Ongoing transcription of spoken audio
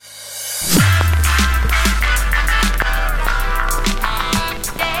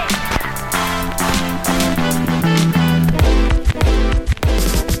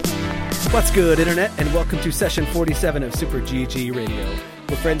What's good, Internet, and welcome to session 47 of Super GG Radio,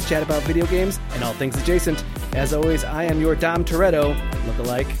 where friends chat about video games and all things adjacent. As always, I am your Dom Toretto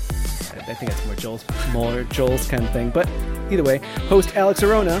lookalike. I think that's more Joel's kind of thing, but either way, host Alex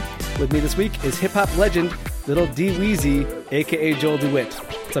Arona. With me this week is hip-hop legend Little D Weezy, a.k.a. Joel DeWitt.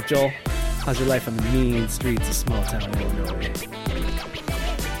 What's up, Joel? How's your life on the mean streets of small-town Illinois?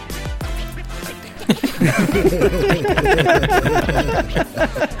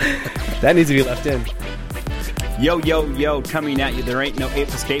 That needs to be left in. Yo, coming at you. There ain't no ape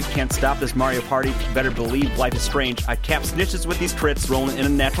escape. Can't stop this Mario Party. Better believe life is strange. I cap snitches with these crits, rolling in a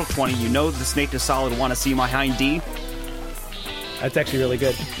natural 20. You know the snake is solid. Want to see my hind D? That's actually really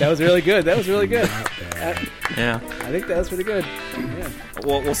good. That was really good. Yeah. I think that was pretty good. Yeah.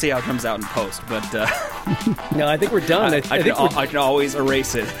 Well, we'll see how it comes out in post, but... No, I think we're done. I can always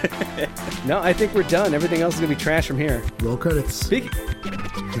erase it. No, I think we're done. Everything else is going to be trash from here. Roll credits.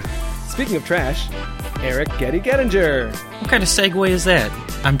 Speaking of trash, Eric Gettinger. What kind of segue is that?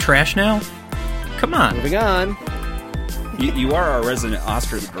 I'm trash now? Come on. Moving on. You are our resident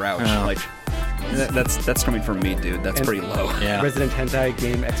Oscar the Grouch. Oh. Like, that's coming from me, dude. That's pretty low. Yeah. Resident hentai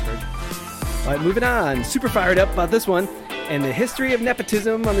game expert. All right, moving on. Super fired up about this one. And the history of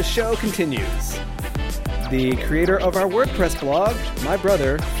nepotism on the show continues. The creator of our WordPress blog, my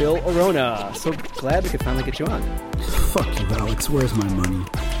brother, Phil Arona. So glad we could finally get you on. Fuck you, Alex. Where's my money?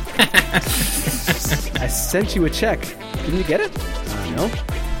 I sent you a check. Didn't you get it? No?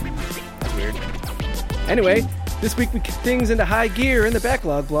 That's weird. Anyway, this week we kick things into high gear in the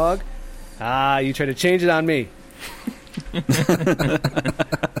Backlog blog. You tried to change it on me.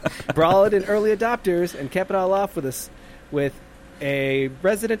 Brawl it in early adopters and cap it all off with a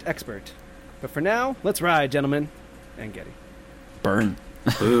resident expert. But for now, let's ride, gentlemen. And Getty. Burn.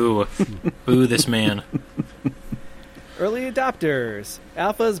 Boo. Boo this man. Early adopters.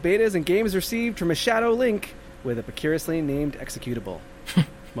 Alphas, betas, and games received from a shadow link with a precariously named executable.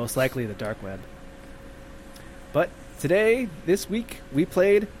 Most likely the dark web. But this week, we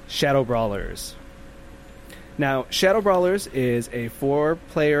played Shadow Brawlers. Now, Shadow Brawlers is a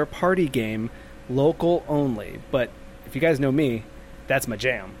 4-player party game, local only. But if you guys know me, that's my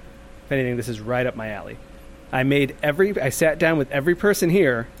jam. If anything, this is right up my alley. I sat down with every person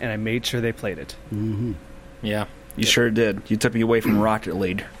here, and I made sure they played it. Mm-hmm. Yeah. You sure did. You took me away from Rocket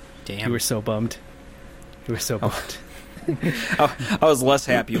League. Damn. You were so bummed. I was less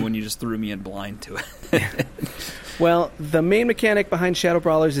happy when you just threw me in blind to it. Well, the main mechanic behind Shadow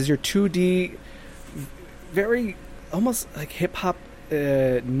Brawlers is your 2D, very almost like hip-hop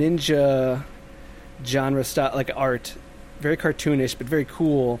ninja genre style, like art. Very cartoonish, but very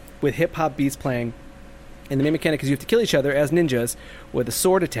cool, with hip-hop beats playing. And the main mechanic is you have to kill each other as ninjas with a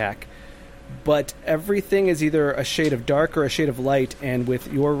sword attack. But everything is either a shade of dark or a shade of light, and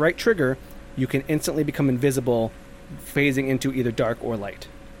with your right trigger, you can instantly become invisible, phasing into either dark or light.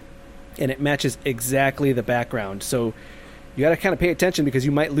 And it matches exactly the background. So you got to kind of pay attention because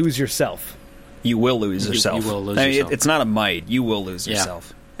you might lose yourself. You will lose yourself. You will lose yourself. It's not a might. You will lose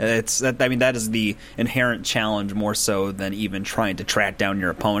yourself. That is the inherent challenge more so than even trying to track down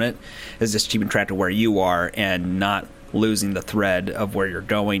your opponent, is just keeping track of where you are and not losing the thread of where you're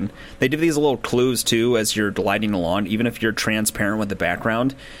going. They give these little clues too as you're gliding along, even if you're transparent with the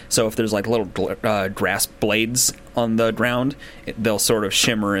background. So if there's like little grass blades on the ground, they'll sort of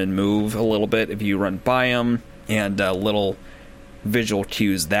shimmer and move a little bit if you run by them, and little visual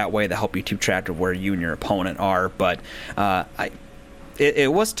cues that way that help you keep track of where you and your opponent are. But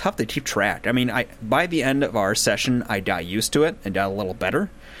it was tough to keep track. I mean, by the end of our session, I got used to it and got a little better,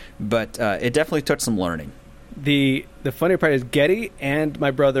 but it definitely took some learning. The funny part is Getty and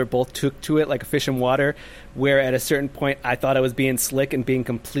my brother both took to it like a fish in water, where at a certain point I thought I was being slick and being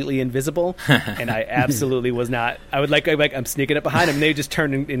completely invisible, and I absolutely was not. I would like I'm sneaking up behind them, and they just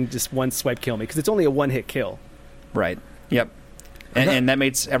turn and just one swipe kill me, because it's only a one-hit kill. Right. Yep. And that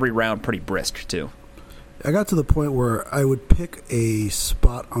makes every round pretty brisk, too. I got to the point where I would pick a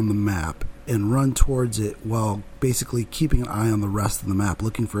spot on the map and run towards it while basically keeping an eye on the rest of the map,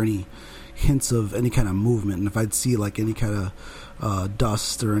 looking for any hints of any kind of movement. And if I'd see like any kind of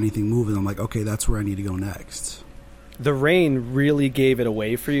dust or anything moving, I'm like, okay, that's where I need to go next. The rain really gave it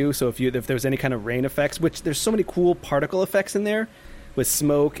away for you. So if there's any kind of rain effects, which there's so many cool particle effects in there, with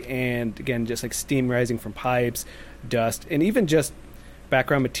smoke and, again, just like steam rising from pipes, dust, and even just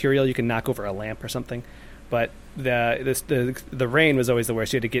background material you can knock over a lamp or something. But the rain was always the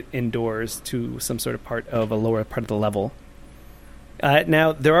worst. You had to get indoors to some sort of part of a lower part of the level.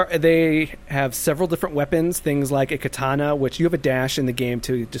 Now, they have several different weapons, things like a katana, which you have a dash in the game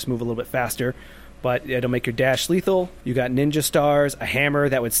to just move a little bit faster, but it'll make your dash lethal. You got ninja stars, a hammer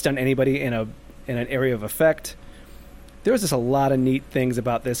that would stun anybody in an area of effect. There was just a lot of neat things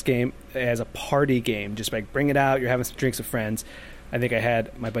about this game as a party game. Just like bring it out, you're having some drinks with friends. I think I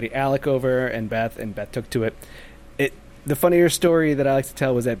had my buddy Alec over and Beth took to it. The funnier story that I like to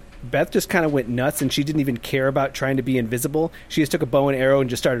tell was that Beth just kind of went nuts, and she didn't even care about trying to be invisible. She just took a bow and arrow and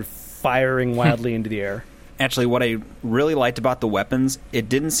just started firing wildly into the air. Actually, what I really liked about the weapons, it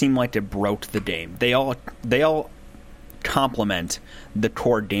didn't seem like it broke the game. They all complement the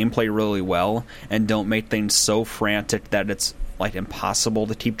core gameplay really well and don't make things so frantic that it's like impossible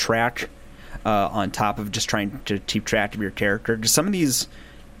to keep track, on top of just trying to keep track of your character. Because some of these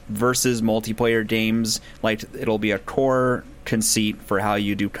versus multiplayer games, like it'll be a core conceit for how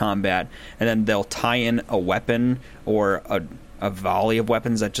you do combat, and then they'll tie in a weapon or a volley of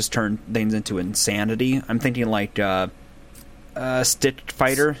weapons that just turn things into insanity. I'm thinking like Stick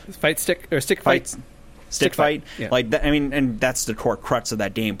Fighter, Stick Fight. Yeah. Like that, I mean, and that's the core crux of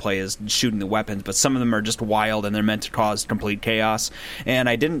that gameplay is shooting the weapons. But some of them are just wild and they're meant to cause complete chaos. And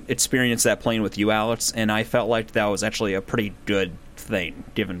I didn't experience that playing with you, Alex, and I felt like that was actually a pretty good thing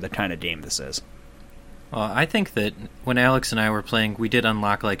given the kind of game this is. I think that when Alex and I were playing, we did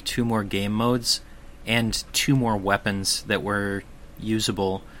unlock like 2 more game modes and 2 more weapons that were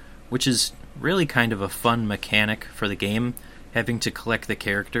usable, which is really kind of a fun mechanic for the game, having to collect the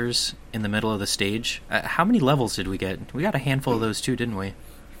characters in the middle of the stage. How many levels did we get? We got a handful of those too, didn't we?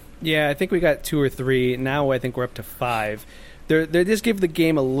 Yeah, I think we got 2 or 3. Now I think we're up to 5. They just give the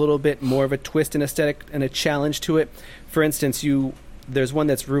game a little bit more of a twist and aesthetic and a challenge to it. For instance, there's one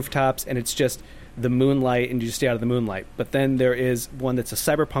that's rooftops and it's just the moonlight and you just stay out of the moonlight. But then there is one that's a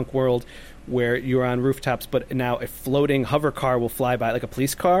cyberpunk world where you're on rooftops, but now a floating hover car will fly by like a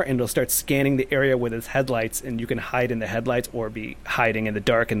police car and it'll start scanning the area with its headlights, and you can hide in the headlights or be hiding in the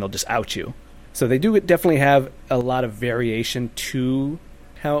dark and they'll just out you. So they do definitely have a lot of variation to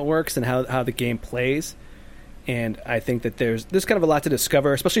how it works and how the game plays. And I think that there's kind of a lot to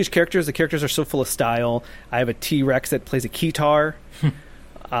discover, especially these characters. The characters are so full of style. I have a T-Rex that plays a keytar,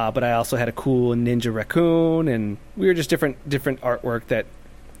 but I also had a cool ninja raccoon, and we were just different artwork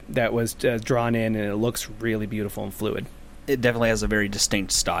that was drawn in, and it looks really beautiful and fluid. It definitely has a very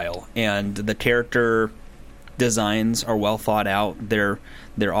distinct style, and the character designs are well thought out. They're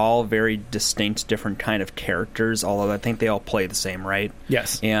all very distinct, different kind of characters, although I think they all play the same, right?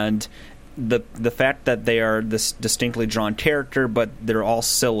 Yes. And the fact that they are this distinctly drawn character, but they're all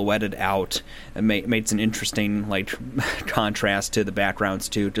silhouetted out, makes an interesting like contrast to the backgrounds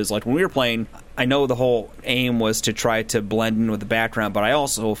too. Because like when we were playing, I know the whole aim was to try to blend in with the background, but I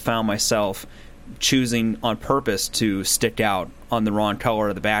also found myself choosing on purpose to stick out on the wrong color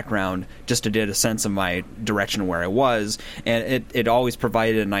of the background just to get a sense of my direction where I was, and it always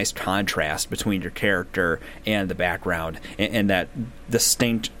provided a nice contrast between your character and the background, and that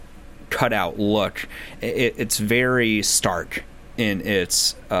distinct cutout look. It's very stark in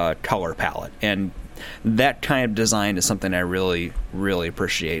its color palette, and that kind of design is something I really, really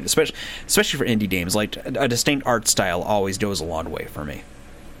appreciate, especially for indie games. Like a distinct art style always goes a long way for me.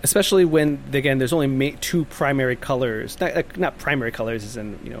 Especially when, again, there's only 2 primary colors. Not primary colors, as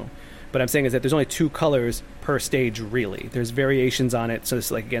in, but I'm saying is that there's only 2 colors per stage, really. There's variations on it, so it's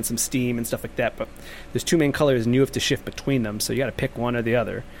like, again, some steam and stuff like that, but there's 2 main colors, and you have to shift between them, so you got to pick one or the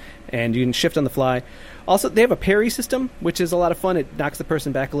other. And you can shift on the fly. Also, they have a parry system, which is a lot of fun. It knocks the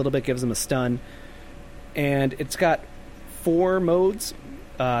person back a little bit, gives them a stun. And it's got 4 modes.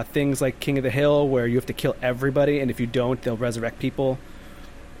 Things like King of the Hill, where you have to kill everybody, and if you don't, they'll resurrect people.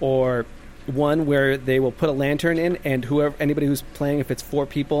 Or one where they will put a lantern in, and anybody who's playing, if it's 4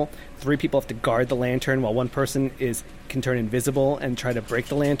 people, 3 people have to guard the lantern while one person can turn invisible and try to break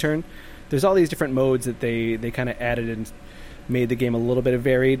the lantern. There's all these different modes that they kind of added and made the game a little bit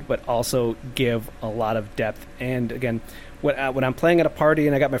varied, but also give a lot of depth. And again, when I'm playing at a party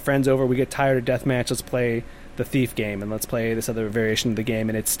and I got my friends over, we get tired of deathmatch, let's play the Thief game and let's play this other variation of the game,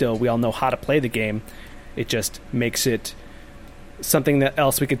 and it's still, we all know how to play the game. It just makes it something that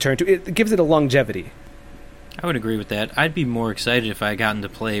else we could turn to. It gives it a longevity. I would agree with that. I'd be more excited if I gotten to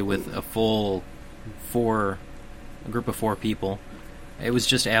play with a full group of 4 people. It was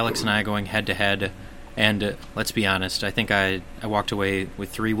just Alex and I going head to head, and let's be honest, I think I walked away with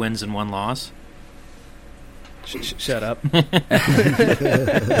 3 wins and 1 loss. Shut up.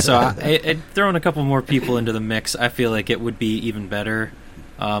 So throwing a couple more people into the mix, I feel like it would be even better.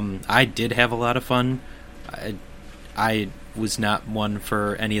 I did have a lot of fun. I was not one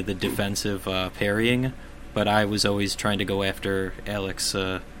for any of the defensive parrying, but I was always trying to go after Alex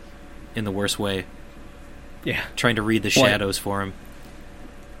in the worst way. Yeah. Trying to read the shadows for him.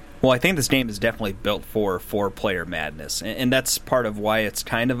 Well, I think this game is definitely built for four-player madness, and that's part of why it's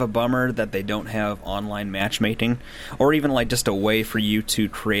kind of a bummer that they don't have online matchmaking, or even like just a way for you to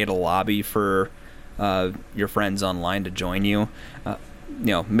create a lobby for your friends online to join you.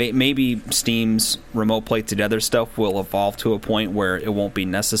 Maybe Steam's remote play together stuff will evolve to a point where it won't be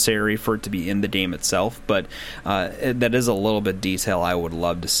necessary for it to be in the game itself, but that is a little bit detail I would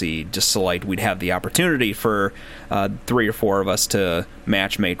love to see, just so like we'd have the opportunity for 3 or 4 of us to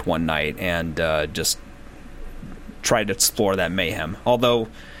matchmake one night and just try to explore that mayhem. Although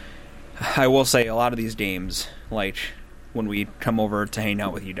I will say a lot of these games, like when we come over to hang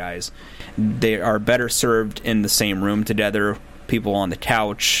out with you guys, they are better served in the same room together, people on the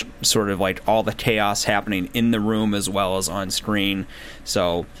couch, sort of like all the chaos happening in the room as well as on screen.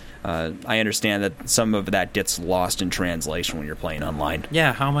 So I understand that some of that gets lost in translation when you're playing online.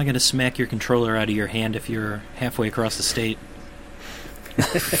 Yeah, how am I going to smack your controller out of your hand if you're halfway across the state?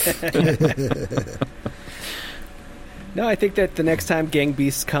 No, I think that the next time Gang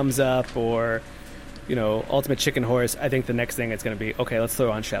Beasts comes up, or Ultimate Chicken Horse, I think the next thing it's going to be, okay, let's throw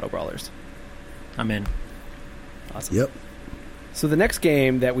on Shadow Brawlers. I'm in. Awesome. Yep. So the next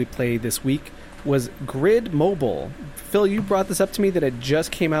game that we played this week was Grid Mobile. Phil, you brought this up to me that it just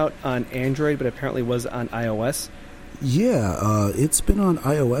came out on Android, but apparently was on iOS. Yeah, it's been on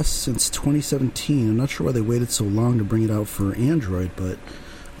iOS since 2017. I'm not sure why they waited so long to bring it out for Android, but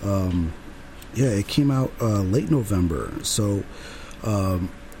it came out late November. So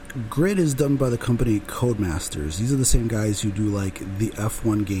Grid is done by the company Codemasters. These are the same guys who do like the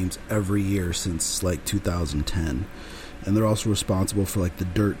F1 games every year since like 2010. And they're also responsible for like the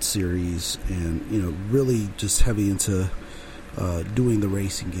Dirt series, and really just heavy into doing the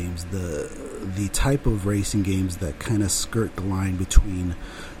racing games, the type of racing games that kind of skirt the line between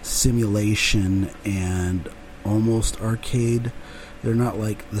simulation and almost arcade. They're not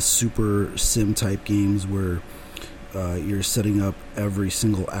like the super sim type games where you're setting up every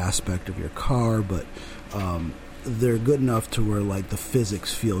single aspect of your car, but they're good enough to where like the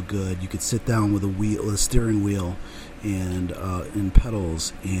physics feel good. You could sit down with a steering wheel and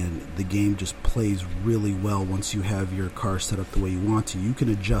pedals, and the game just plays really well once you have your car set up the way you want to. You can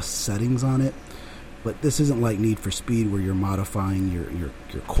adjust settings on it, but this isn't like Need for Speed where you're modifying your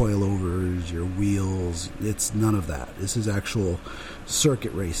coilovers, your wheels. It's none of that. This is actual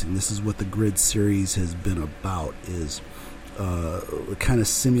circuit racing. This is what the Grid series has been about, is kind of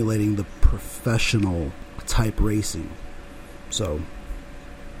simulating the professional type racing. So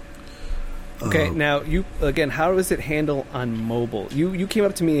okay, now how does it handle on mobile? You came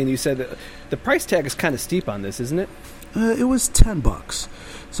up to me and you said that the price tag is kind of steep on this, isn't it? It was $10.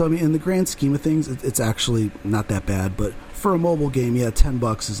 So I mean, in the grand scheme of things, it's actually not that bad. But for a mobile game, yeah,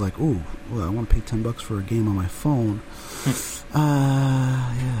 $10 is like, ooh, well, I want to pay $10 for a game on my phone.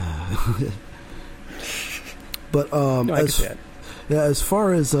 Yeah. But as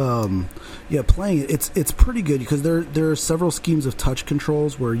far as playing it, it's pretty good because there are several schemes of touch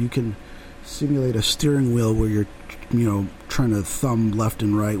controls where you can simulate a steering wheel where you're trying to thumb left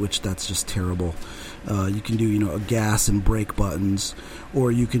and right, which that's just terrible. You can do a gas and brake buttons,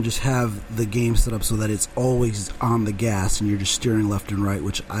 or you can just have the game set up so that it's always on the gas and you're just steering left and right,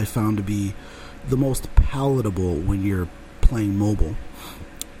 which I found to be the most palatable when you're playing mobile.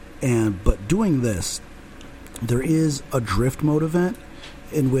 But doing this, there is a drift mode event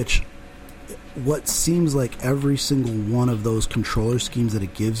in which what seems like every single one of those controller schemes that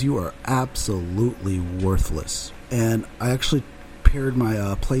it gives you are absolutely worthless. And I actually paired my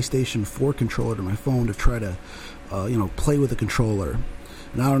PlayStation 4 controller to my phone to try to play with the controller.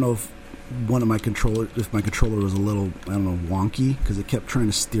 And I don't know if my controller was a little, wonky, because it kept trying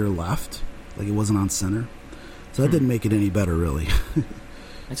to steer left, like it wasn't on center. So that didn't make it any better, really.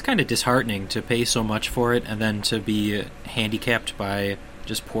 It's kind of disheartening to pay so much for it and then to be handicapped by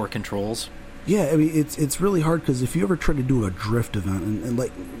just poor controls. Yeah, I mean, it's really hard because if you ever try to do a drift event, and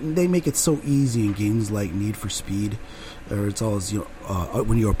like they make it so easy in games like Need for Speed, or it's always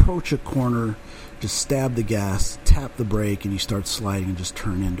when you approach a corner, just stab the gas, tap the brake, and you start sliding and just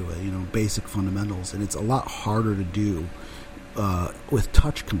turn into it. Basic fundamentals, and it's a lot harder to do with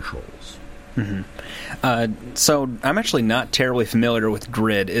touch controls. Mm-hmm. So I'm actually not terribly familiar with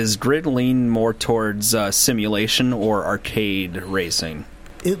Grid. Is Grid lean more towards simulation or arcade racing?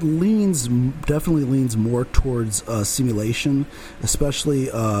 It definitely leans more towards simulation, especially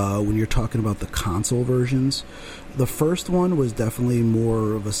when you're talking about the console versions. The first one was definitely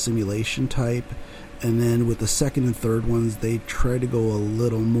more of a simulation type, and then with the second and third ones, they try to go a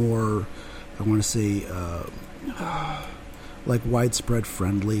little more, I want to say, like widespread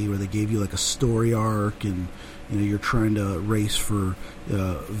friendly, where they gave you like a story arc, and you're trying to race for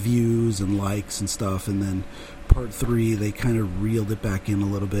views and likes and stuff. And then part 3, they kind of reeled it back in a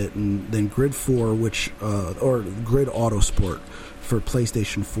little bit, and then Grid 4, or Grid Autosport for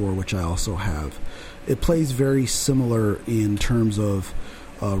PlayStation 4, which I also have. It plays very similar in terms of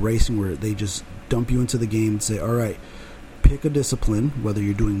racing, where they just dump you into the game and say, all right, pick a discipline, whether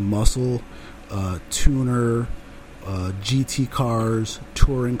you're doing muscle, tuner, GT cars,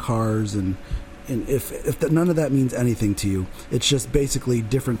 touring cars, and if none of that means anything to you, it's just basically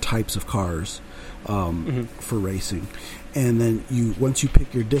different types of cars for racing. And then once you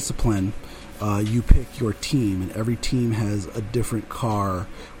pick your discipline, you pick your team, and every team has a different car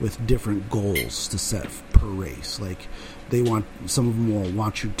with different goals to set per race. Like some of them will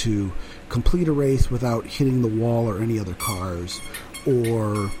want you to complete a race without hitting the wall or any other cars,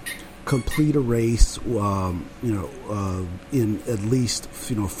 or complete a race, in at least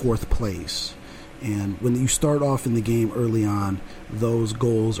 4th place. And when you start off in the game early on, those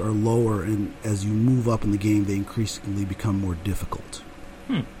goals are lower, and as you move up in the game, they increasingly become more difficult.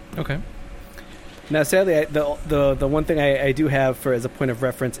 Okay. Now, sadly, the one thing I do have as a point of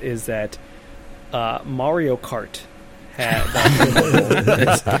reference is that Mario Kart had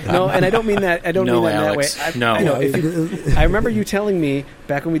no, and I don't mean that. I don't mean that Alex. in that way. No, I remember you telling me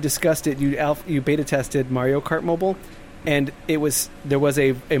back when we discussed it. You beta tested Mario Kart Mobile, and there was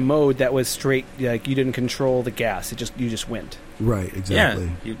a mode that was straight, like you didn't control the gas. You just went. Right.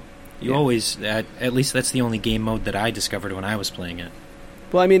 Exactly. Yeah. You always at least that's the only game mode that I discovered when I was playing it.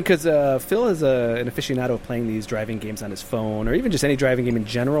 Well, I mean, because Phil is an aficionado of playing these driving games on his phone, or even just any driving game in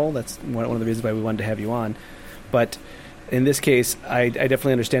general. That's one of the reasons why we wanted to have you on. But in this case, I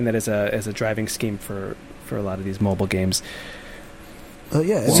definitely understand that as a driving scheme for a lot of these mobile games.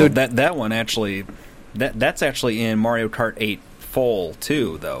 Yeah. So that one actually, that's actually in Mario Kart 8 full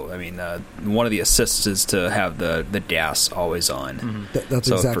too, though. I mean, one of the assists is to have the gas always on. Mm-hmm. That's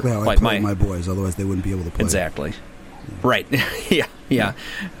so exactly how I play my boys. Otherwise, they wouldn't be able to play. Exactly. Right. Yeah.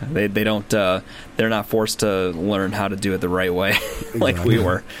 They don't. They're not forced to learn how to do it the right way, like we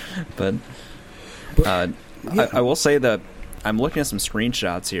were. But I will say that I'm looking at some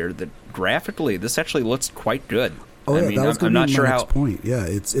screenshots here that graphically this actually looks quite good. Oh, yeah, I mean, that was going to be my next point. Yeah,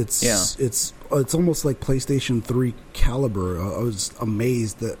 it's almost like PlayStation 3 caliber. I was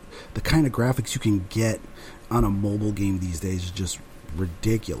amazed that the kind of graphics you can get on a mobile game these days is just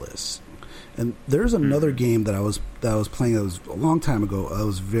ridiculous. And there's another game that I was playing that was a long time ago. That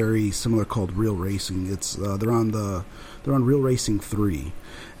was very similar, called Real Racing. It's they're on Real Racing 3,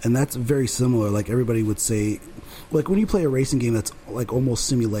 and that's very similar. Like everybody would say, like when you play a racing game that's like almost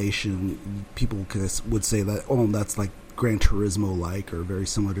simulation, people would say that that's like Gran Turismo like, or very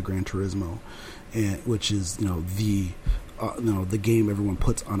similar to Gran Turismo, which is the game everyone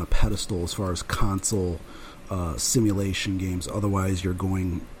puts on a pedestal as far as console simulation games. Otherwise, you're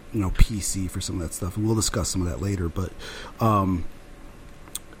going PC for some of that stuff, and we'll discuss some of that later. But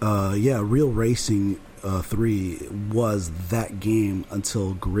Real Racing 3 was that game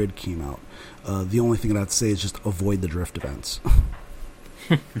until Grid came out. The only thing that I'd say is just avoid the drift events.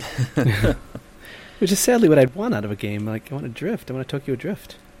 Which is sadly what I'd want out of a game. Like, I want to drift. I want a Tokyo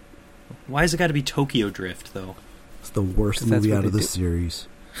Drift. Why has it got to be Tokyo Drift, though? It's the worst movie out of the series.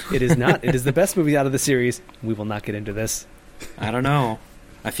 It is not. It is the best movie out of the series. We will not get into this. I don't know.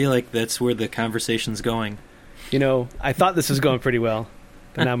 I feel like that's where the conversation's going. I thought this was going pretty well,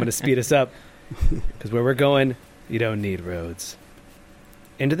 but now I'm going to speed us up, because where we're going, you don't need roads.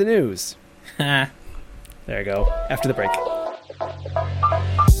 Into the news. There you go. After the break.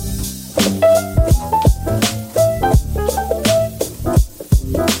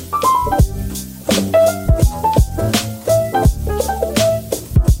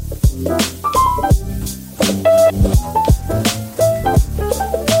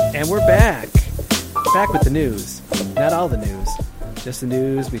 And we're back with the news. Not all the news, just the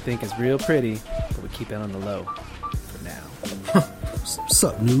news we think is real pretty, but we keep it on the low for now.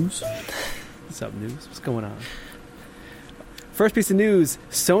 Sup, news? Sup, news? What's going on? First piece of news: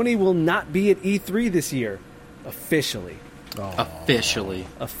 Sony will not be at E3 this year, officially. Officially.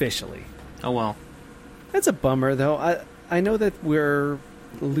 Oh well. That's a bummer, though. I know that we're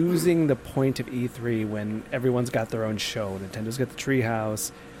losing the point of E3 when everyone's got their own show. Nintendo's got the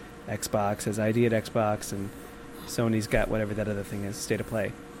Treehouse. Xbox has ID at Xbox, and Sony's got whatever that other thing is, State of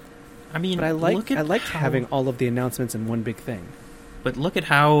Play. I mean, but I like having all of the announcements in one big thing. But look at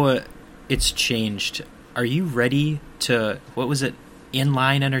how it's changed. Are you ready to, what was it,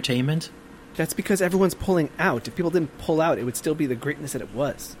 inline entertainment? That's because everyone's pulling out. If people didn't pull out, it would still be the greatness that it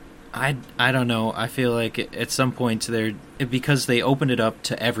was. I don't know. I feel like at some point because they opened it up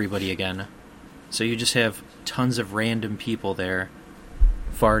to everybody again. So you just have tons of random people there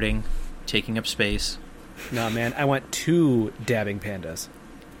farting, taking up space. No, man, I want 2 dabbing pandas.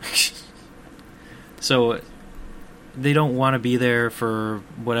 So they don't want to be there for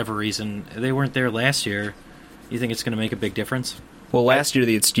whatever reason. They weren't there last year. You think it's going to make a big difference? Well, last year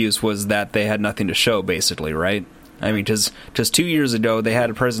the excuse was that they had nothing to show, basically, right? I mean, just 2 years ago, they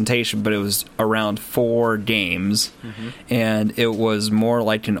had a presentation, but it was around 4 games, and it was more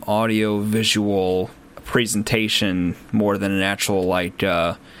like an audio-visual presentation more than an actual, like,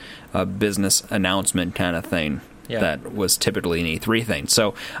 a business announcement kind of thing that was typically an E3 thing.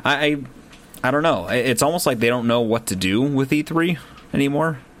 So, I don't know. It's almost like they don't know what to do with E3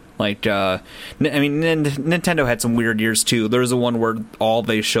 anymore. Like, I mean, Nintendo had some weird years, too. There was the one where all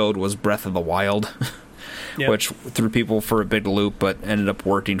they showed was Breath of the Wild. Yep. Which threw people for a big loop, but ended up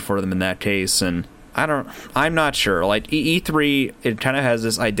working for them in that case. And I'm not sure. Like E3, it kind of has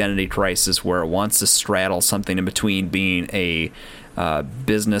this identity crisis where it wants to straddle something in between being a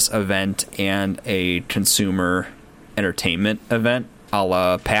business event and a consumer entertainment event, a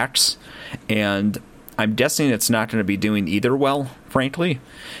la PAX. And I'm guessing it's not going to be doing either well, frankly.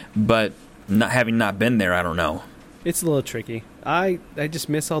 But having not been there, I don't know. It's a little tricky. I just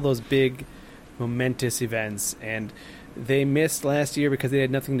miss all those big momentous events, and they missed last year because they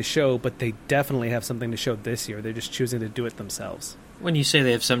had nothing to show, but they definitely have something to show this year. They're just choosing to do it themselves. When you say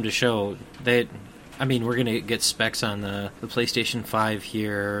they have something to show, we're going to get specs on the PlayStation 5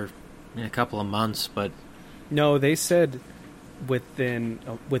 here in a couple of months, but... No, they said within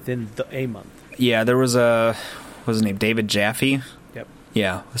a month. Yeah, there was what was his name, David Jaffe? Yep.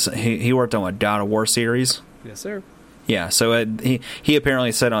 Yeah, so he worked on, God of War series? Yes, sir. Yeah, so he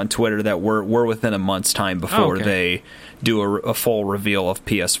apparently said on Twitter that we're within a month's time before they do a full reveal of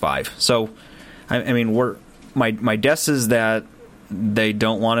PS5. So, I mean, my guess is that they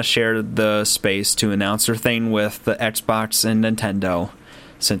don't want to share the space to announce their thing with the Xbox and Nintendo,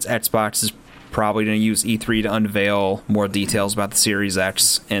 since Xbox is probably going to use E3 to unveil more details about the Series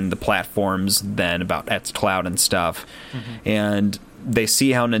X and the platforms than about xCloud and stuff. And they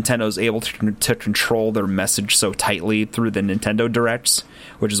see how Nintendo's able to control their message so tightly through the Nintendo Directs,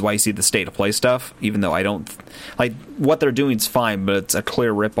 which is why you see the State of Play stuff, even though I don't... Like, what they're doing is fine, but it's a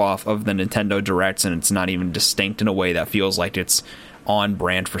clear ripoff of the Nintendo Directs, and it's not even distinct in a way that feels like it's on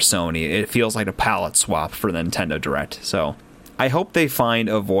brand for Sony. It feels like a palette swap for the Nintendo Direct. So I hope they find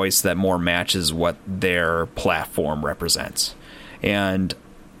a voice that more matches what their platform represents. And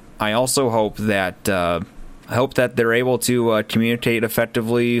I also hope that... they're able to communicate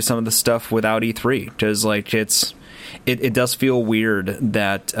effectively some of the stuff without E3, because like it does feel weird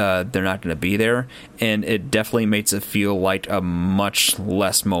that they're not going to be there, and it definitely makes it feel like a much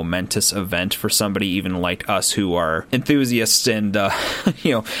less momentous event for somebody even like us who are enthusiasts and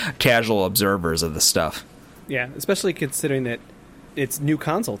casual observers of the stuff. Yeah, especially considering that it's new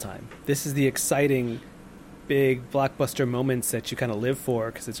console time. This is the exciting, big blockbuster moments that you kind of live for,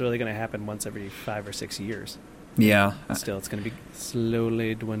 because it's really going to happen once every 5 or 6 years. Yeah. Still, it's going to be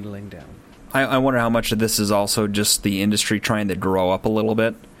slowly dwindling down. I wonder how much of this is also just the industry trying to grow up a little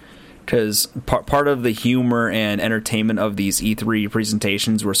bit, because part of the humor and entertainment of these E3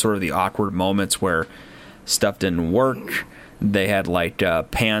 presentations were sort of the awkward moments where stuff didn't work. They had like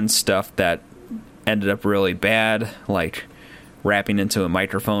pan stuff that ended up really bad, like rapping into a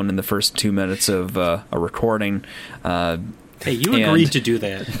microphone in the first 2 minutes of a recording. Hey, you agreed to do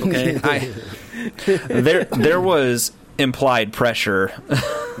that, okay? There was implied pressure.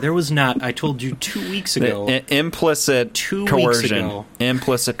 There was not. I told you 2 weeks ago. Implicit 2 coercion. Weeks ago.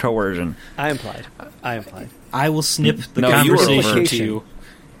 Implicit coercion. I implied. I will snip the conversation to you.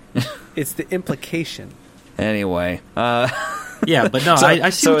 It's the implication. Anyway. Yeah, but no,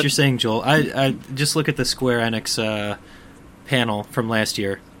 I see what you're saying, Joel. I just look at the Square Enix panel from last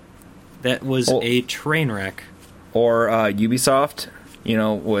year. That was a train wreck. Or Ubisoft,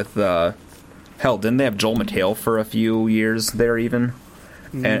 with... hell, didn't they have Joel McHale for a few years there even?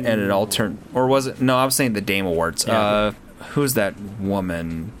 And it all turned... Or was it... No, I was saying the Game Awards. Yeah. Who's that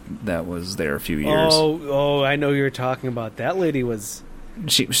woman that was there a few years? Oh, I know who you're talking about. That lady was...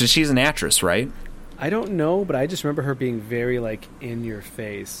 She's an actress, right? I don't know, but I just remember her being very, in your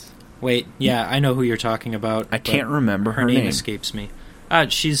face. Wait, yeah, I know who you're talking about. I can't remember her name. Escapes me.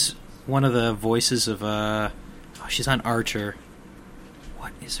 She's one of the voices of... she's on Archer.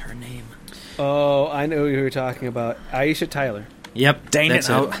 What is her name? Oh, I know who you were talking about. Aisha Tyler. Yep. Dang it.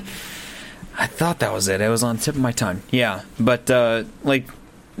 I thought that was it. It was on the tip of my tongue. Yeah. But,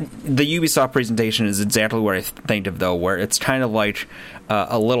 the Ubisoft presentation is exactly what I think of, though, where it's kind of like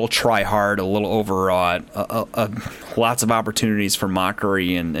a little try hard, a little overwrought, lots of opportunities for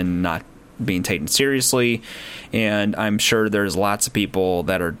mockery and not being taken seriously. And I'm sure there's lots of people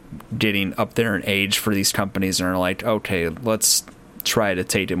that are getting up there in age for these companies and are like, okay, let's try to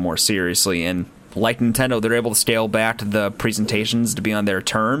take it more seriously. And like Nintendo, they're able to scale back the presentations to be on their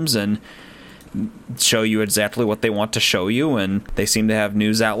terms and show you exactly what they want to show you, and they seem to have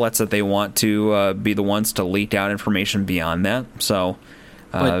news outlets that they want to be the ones to leak out information beyond that. So,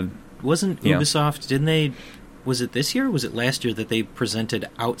 but wasn't Ubisoft? Didn't they? Was it this year? Or was it last year that they presented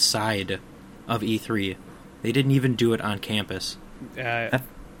outside of E3? They didn't even do it on campus. I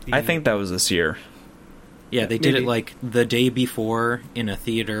think that was this year. Yeah, they did it like the day before in a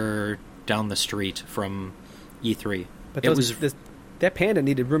theater down the street from E3. But that panda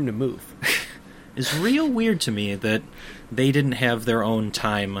needed room to move. It's real weird to me that they didn't have their own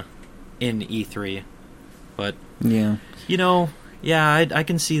time in E3. But, yeah, I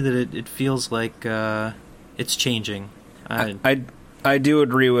can see that it feels like it's changing. I do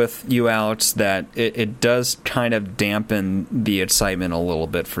agree with you, Alex, that it does kind of dampen the excitement a little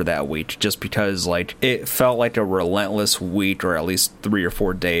bit for that week, just because like it felt like a relentless week, or at least 3 or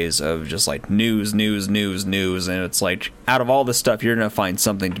 4 days of just like news, and it's like out of all this stuff, you're going to find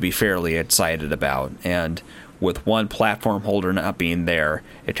something to be fairly excited about, and with one platform holder not being there,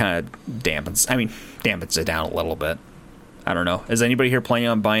 it kind of dampens it down a little bit. I don't know. Is anybody here planning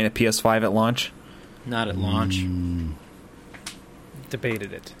on buying a PS5 at launch? Not at launch.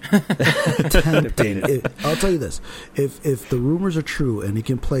 Debated it. I'll tell you this: if the rumors are true and it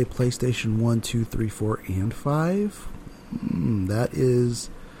can play PlayStation 1, 2, 3, 4, and 5, that is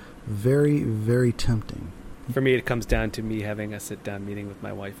very, very tempting. For me, it comes down to me having a sit-down meeting with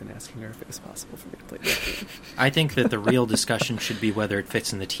my wife and asking her if it was possible for me to play that game. I think that the real discussion should be whether it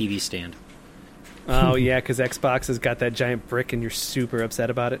fits in the TV stand. Oh, yeah, because Xbox has got that giant brick and you're super upset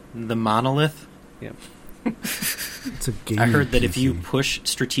about it. The monolith? Yeah. It's a game. I heard that if you push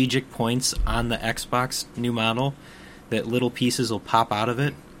strategic points on the Xbox new model, that little pieces will pop out of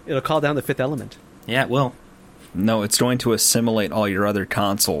it. It'll call down the Fifth Element. Yeah, it will. No, it's going to assimilate all your other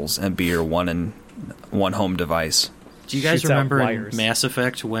consoles and be your one home device. Do you guys remember in Mass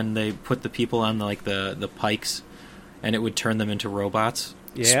Effect when they put the people on the pikes and it would turn them into robots?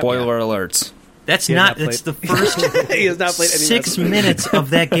 Yeah. Spoiler alerts. That's the first he has not played any 6 minutes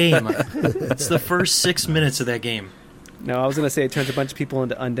of that game. It's the first 6 minutes of that game. No, I was going to say it turns a bunch of people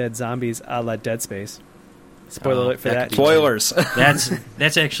into undead zombies a la Dead Space. Spoiler alert for that. Spoilers.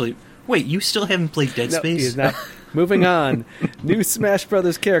 That's actually... Wait, you still haven't played Dead Space? He is not. Moving on. New Smash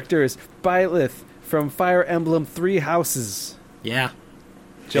Brothers characters. Byleth from Fire Emblem 3 Houses. Yeah.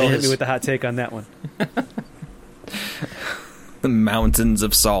 Joel hit me with the hot take on that one. The mountains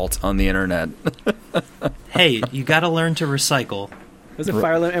of salt on the internet. Hey, you got to learn to recycle. Was it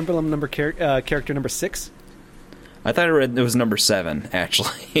Fire Emblem character number 6? I thought I read it was number 7,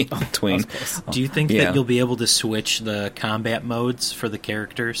 actually. Between. Do you think that you'll be able to switch the combat modes for the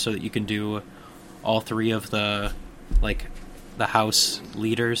character so that you can do all 3 of the house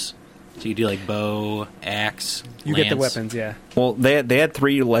leaders? So you do like bow, axe, you lance. get the weapons, yeah. Well, they had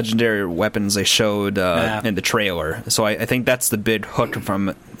 3 legendary weapons they showed in the trailer. So I think that's the big hook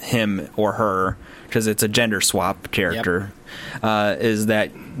from him or her, because it's a gender swap character, is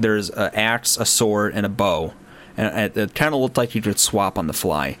that there's an axe, a sword, and a bow. And it kind of looked like you could swap on the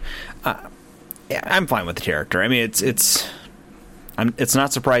fly. I'm fine with the character. I mean, it's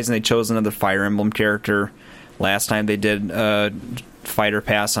not surprising they chose another Fire Emblem character. Last time they did Fighter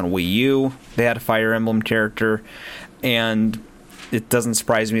Pass on Wii U, they had a Fire Emblem character, and it doesn't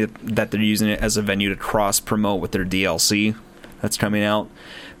surprise me that they're using it as a venue to cross-promote with their DLC that's coming out.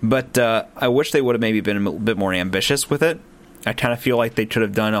 But I wish they would have maybe been a bit more ambitious with it. I kind of feel like they could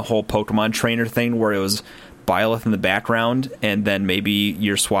have done a whole Pokemon trainer thing where it was Byleth in the background, and then maybe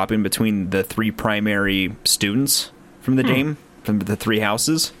you're swapping between the 3 primary students from the game, from the 3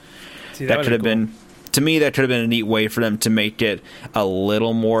 houses. See, that could have been... To me, that could have been a neat way for them to make it a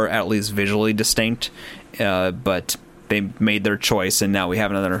little more, at least visually distinct. But they made their choice, and now we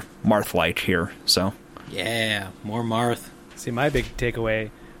have another Marth-like here. So, yeah, more Marth. See, my big takeaway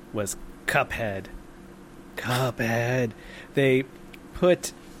was Cuphead. They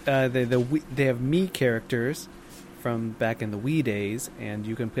put they have Mii characters from back in the Wii days, and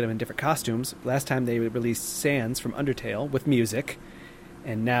you can put them in different costumes. Last time they released Sans from Undertale with music,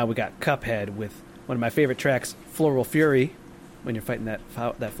 and now we got Cuphead with one of my favorite tracks, Floral Fury, when you're fighting that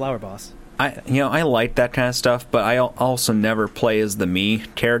flower boss. I like that kind of stuff, but I also never play as the me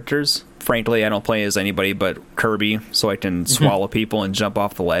characters. Frankly, I don't play as anybody but Kirby, so I can swallow people and jump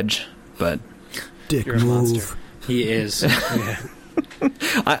off the ledge. But Dick You're a move. monster. He is. Yeah.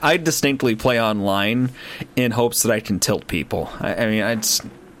 I distinctly play online in hopes that I can tilt people. I mean,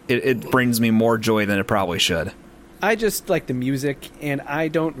 it brings me more joy than it probably should. I just like the music, and I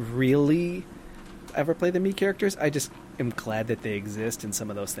don't really ever play the me characters. I just am glad that they exist in some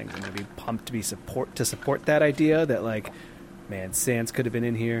of those things. I'm going to be pumped to support that idea that, like, man, Sans could have been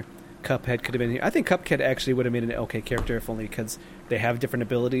in here. Cuphead could have been here. I think Cuphead actually would have made an okay character if only because they have different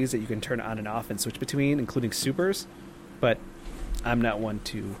abilities that you can turn on and off and switch between, including supers. But I'm not one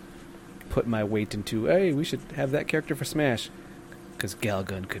to put my weight into, hey, we should have that character for Smash. Because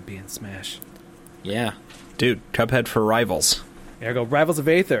Galgun could be in Smash. Yeah. Dude, Cuphead for Rivals. There we go. Rivals of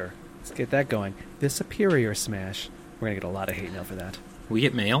Aether. Let's get that going. The Superior Smash. We're going to get a lot of hate mail for that. We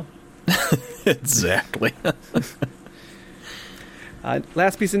get mail. Exactly.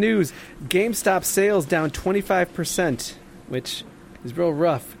 Last piece of news. GameStop sales down 25%, which is real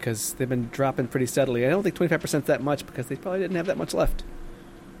rough because they've been dropping pretty steadily. I don't think 25% is that much because they probably didn't have that much left.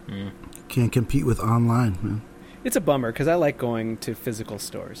 Can't compete with online, man. It's a bummer because I like going to physical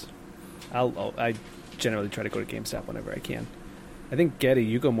stores. I generally try to go to GameStop whenever I can. I think, Getty,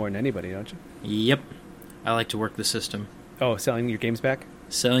 you go more than anybody, don't you? Yep. I like to work the system. Oh, selling your games back?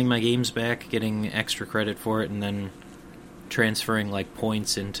 Selling my games back, getting extra credit for it, and then transferring like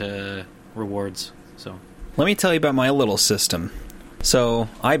points into rewards. So Let me tell you about my little system. So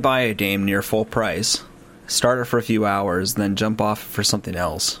I buy a game near full price, start it for a few hours, then jump off for something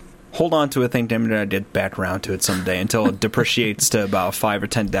else. Hold on to it, think I'm going to get back around to it someday until it depreciates to about $5 or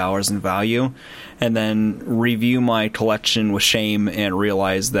 $10 in value, and then review my collection with shame and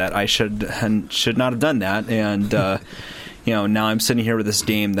realize that I should not have done that. And now I'm sitting here with this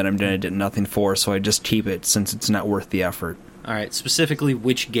game that I'm going to get nothing for, so I just keep it since it's not worth the effort. all right, specifically,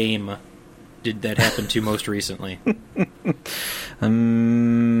 which game did that happen to most recently? What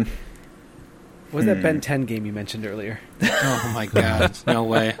was that Ben 10 game you mentioned earlier? Oh my god, no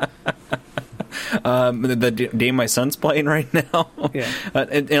way. The game my son's playing right now. Yeah.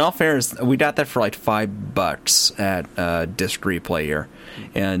 In all fairness, we got that for like $5 at Disc Replay here,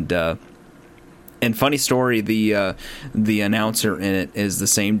 and funny story, the announcer in it is the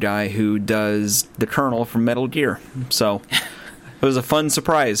same guy who does the Colonel from Metal Gear. So it was a fun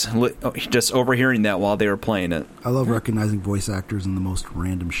surprise, just overhearing that while they were playing it. I love recognizing voice actors in the most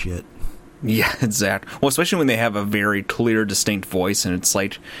random shit. Yeah, exactly. Well, especially when they have a very clear, distinct voice, and it's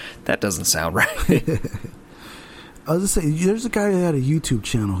like, that doesn't sound right. I was going to say, there's a guy who had a YouTube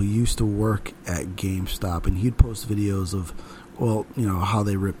channel who used to work at GameStop, and he'd post videos of, how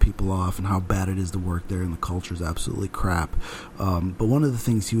they rip people off and how bad it is to work there, and the culture is absolutely crap. But one of the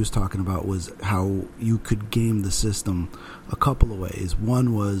things he was talking about was how you could game the system a couple of ways.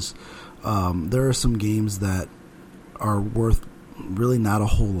 One was there are some games that are worth really not a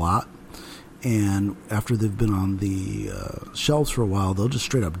whole lot, and after they've been on the shelves for a while, they'll just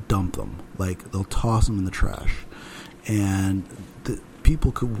straight up dump them. Like, they'll toss them in the trash. And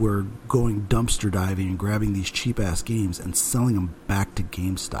people were going dumpster diving and grabbing these cheap-ass games and selling them back to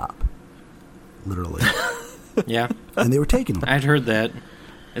GameStop. Literally. Yeah. And they were taking them. I'd heard that.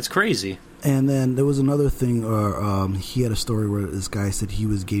 It's crazy. And then there was another thing, he had a story where this guy said he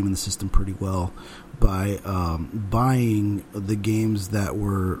was gaming the system pretty well by buying the games that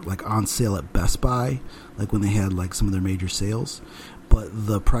were like on sale at Best Buy, like when they had like some of their major sales, but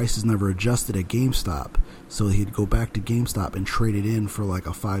the prices never adjusted at GameStop, so he'd go back to GameStop and trade it in for like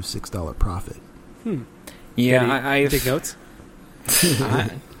a $5-6 profit. Yeah, I take notes.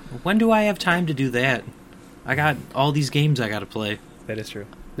 When do I have time to do that? I got all these games I got to play. That is true.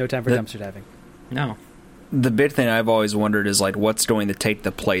 No time for dumpster diving. No. the big thing I've always wondered is like what's going to take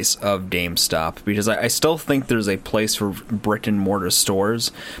the place of GameStop, because I still think there's a place for brick and mortar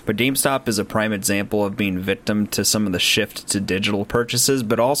stores, but GameStop is a prime example of being victim to some of the shift to digital purchases,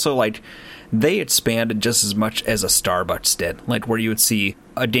 but also like they expanded just as much as a Starbucks did, like where you would see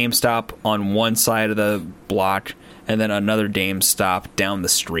a GameStop on one side of the block and then another GameStop down the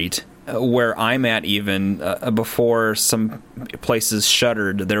street. Where I'm at, even before some places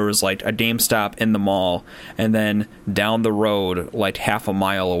shuttered, there was like a GameStop in the mall, and then down the road, like half a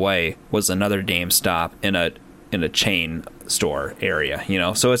mile away, was another GameStop in a chain store area. You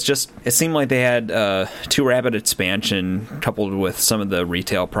know, so it seemed like they had too rapid expansion coupled with some of the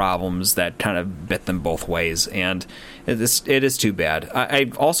retail problems that kind of bit them both ways, and it is too bad.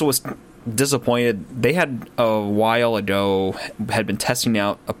 I also was disappointed. They had a while ago had been testing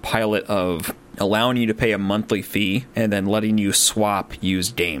out a pilot of allowing you to pay a monthly fee and then letting you swap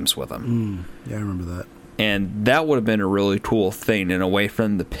used games with them. Yeah, I remember that. And that would have been a really cool thing in a way for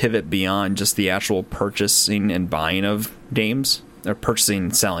them to pivot beyond just the actual purchasing and buying of games, or purchasing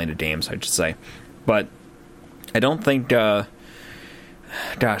and selling of games, I should say. But I don't think, I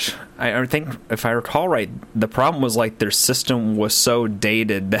think if I recall right, the problem was like their system was so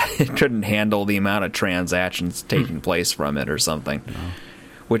dated that it couldn't handle the amount of transactions taking place from it or something. No.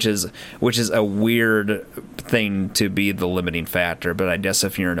 Which is a weird thing to be the limiting factor. But I guess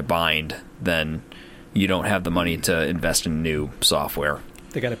if you're in a bind, then you don't have the money to invest in new software.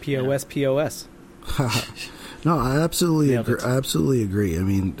 They got a POS. No, I absolutely agree. I absolutely agree. I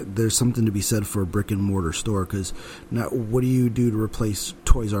mean, there's something to be said for a brick and mortar store, because now what do you do to replace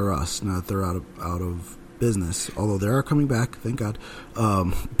Toys R Us now that they're out of business? Although they are coming back, thank God.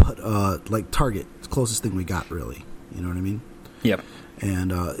 But like Target, it's the closest thing we got, really. You know what I mean? Yep.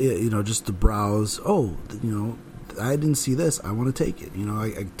 And just to browse. Oh, I didn't see this. I want to take it.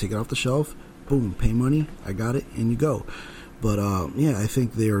 I take it off the shelf. Boom, pay money. I got it, and you go. But I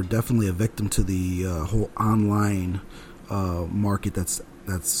think they are definitely a victim to the whole online market. That's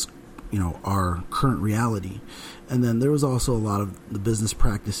our current reality. And then there was also a lot of the business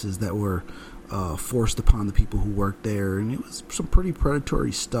practices that were forced upon the people who worked there, and it was some pretty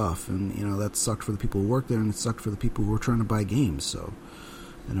predatory stuff. And that sucked for the people who worked there, and it sucked for the people who were trying to buy games. So,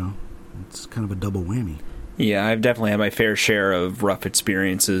 it's kind of a double whammy. Yeah, I've definitely had my fair share of rough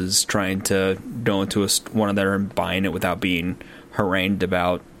experiences trying to go into one of them and buying it without being harangued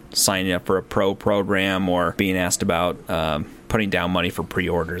about signing up for a pro program or being asked about putting down money for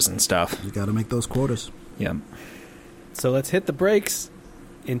pre-orders and stuff. You got to make those quotas. Yeah. So let's hit the brakes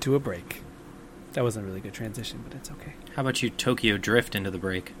into a break. That wasn't a really good transition, but it's okay. How about you Tokyo Drift into the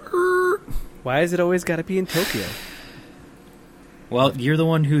break? Why is it always got to be in Tokyo? Well, you're the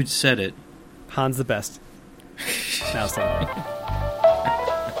one who said it. Han's the best. Now say it.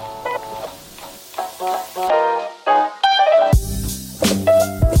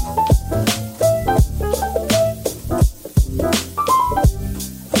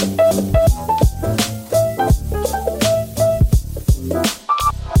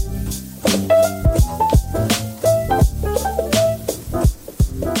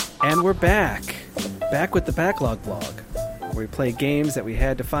 And we're back with the Backlog Blog, where we play games that we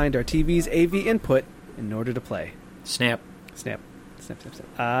had to find our TV's AV input in order to play. Snap.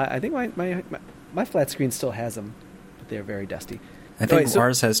 I think my flat screen still has them, but they're very dusty. I think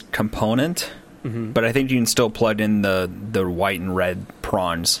ours has component, but I think you can still plug in the white and red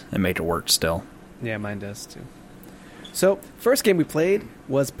prawns and make it work still. Yeah, mine does too. So, first game we played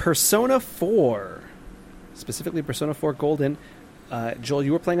was Persona 4. Specifically Persona 4 Golden. Joel,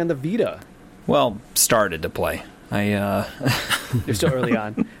 you were playing on the Vita. Well, started to play. You're still early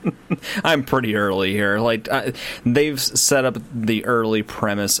on. I'm pretty early here. They've set up the early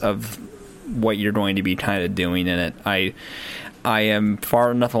premise of what you're going to be kind of doing in it. I am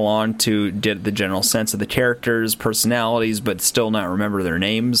far enough along to get the general sense of the characters' personalities, but still not remember their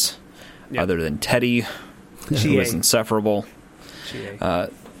names, other than Teddy, who is insufferable. Wait,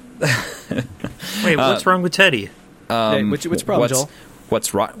 what's wrong with Teddy? Which problem, Joel?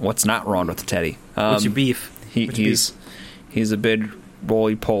 What's not wrong with Teddy? What's your beef? He's a big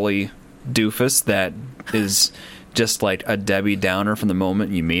roly-poly doofus that is just like a Debbie Downer from the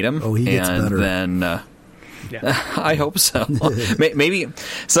moment you meet him. Oh, he gets better. And then, I hope so. Maybe.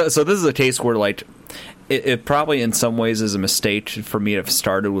 So this is a case where it probably in some ways is a mistake for me to have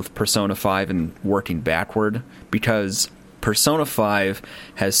started with Persona 5 and working backward, because Persona 5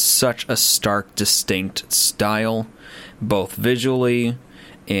 has such a stark, distinct style, both visually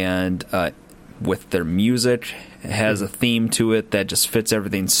and with their music. It has a theme to it that just fits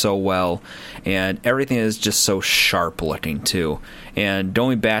everything so well, and everything is just so sharp looking too. And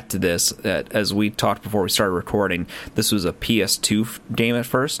going back to this, as we talked before we started recording, this was a PS2 game at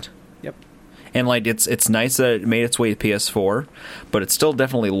first. Yep. And it's nice that it made its way to PS4, but it still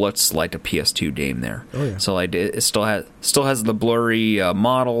definitely looks like a PS2 game there. Oh yeah. So it still has the blurry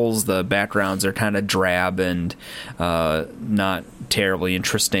models. The backgrounds are kind of drab and not terribly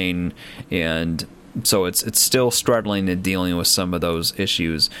interesting, and so it's still struggling and dealing with some of those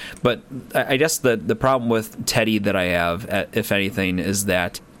issues. But I guess the problem with Teddy that I have, if anything, is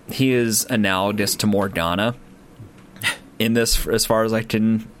that he is analogous to Morgana. In this, as far as I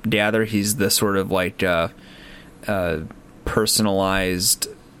can gather, he's the sort of personalized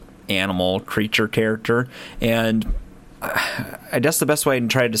animal creature character. And I guess the best way I can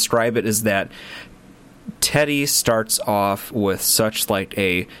try to describe it is that Teddy starts off with such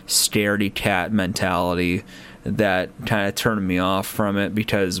a scaredy cat mentality that kind of turned me off from it,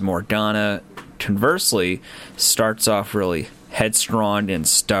 because Morgana conversely starts off really headstrong and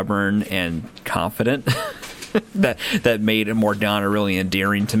stubborn and confident. that made Morgana really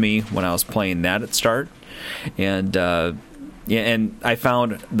endearing to me when I was playing that at start. And and I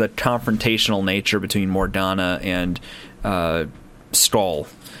found the confrontational nature between Morgana and Skoll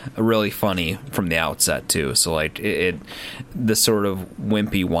really funny from the outset too. So like the sort of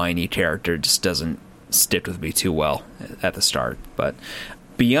wimpy, whiny character just doesn't stick with me too well at the start. But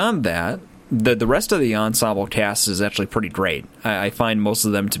beyond that, the rest of the ensemble cast is actually pretty great. I find most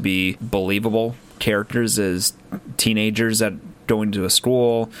of them to be believable characters as teenagers that go into a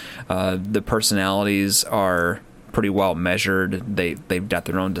school. The personalities are pretty well measured. They've got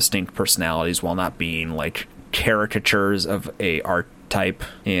their own distinct personalities while not being like caricatures of a archetype.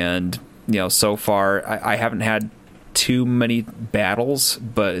 And so far I haven't had too many battles,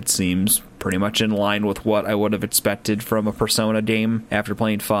 but it seems pretty much in line with what I would have expected from a Persona game after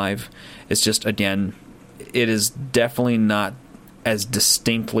playing 5. It's just, again, it is definitely not as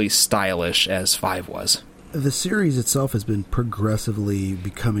distinctly stylish as 5 was. The series itself has been progressively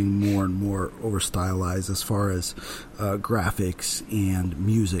becoming more and more over-stylized as far as graphics and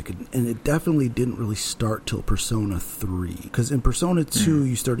music. And it definitely didn't really start till Persona 3. Because in Persona 2,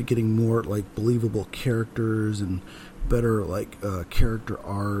 you started getting more like believable characters and better like character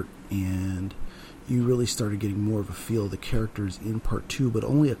art. And you really started getting more of a feel of the characters in Part 2, but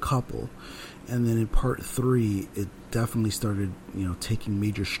only a couple. And then in Part 3, it definitely started, taking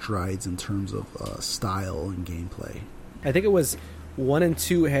major strides in terms of style and gameplay. I think it was 1 and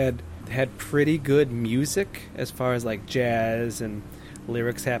 2 had pretty good music as far as like jazz and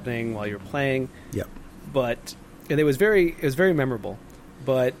lyrics happening while you're playing. Yep. And it was very memorable.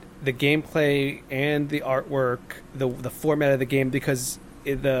 But the gameplay and the artwork, the format of the game, because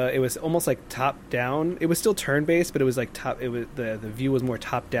it was almost like top down. It was still turn based, but it was like the view was more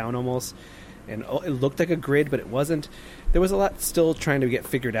top down almost. And it looked like a grid, but it wasn't. There was a lot still trying to get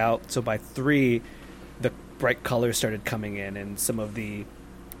figured out. So by 3, the bright colors started coming in, and some of the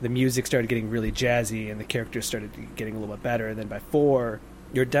music started getting really jazzy, and the characters started getting a little bit better. And then by 4,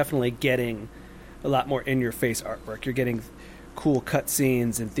 you're definitely getting a lot more in-your-face artwork. You're getting cool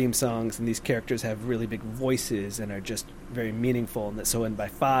cutscenes and theme songs, and these characters have really big voices and are just very meaningful. And so, by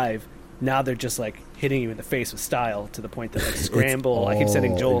 5. Now they're just like hitting you in the face with style to the point that like Scramble. I keep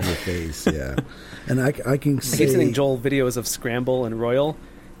sending Joel in your face, yeah. And I can say, I keep sending Joel videos of Scramble and Royal,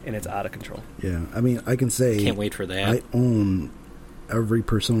 and it's out of control. Yeah, I mean, I can say can't wait for that. I own every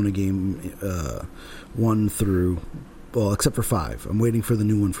Persona game, 1 through, well, except for 5. I'm waiting for the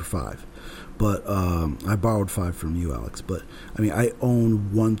new one for 5. But I borrowed 5 from you, Alex. But I mean, I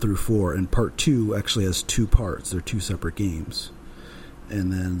own 1 through 4, and Part 2 actually has 2 parts. They're 2 separate games.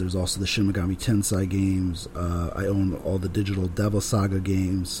 And then there's also the Shin Megami Tensei games. I own all the digital Devil Saga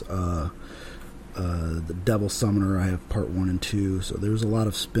games. The Devil Summoner, I have Part 1 and 2. So there's a lot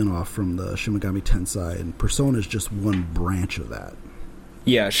of spin-off from the Shin Megami Tensei, and Persona is just one branch of that.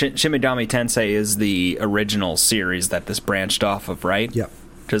 Yeah, Shin Megami Tensei is the original series that this branched off of, right? Yep.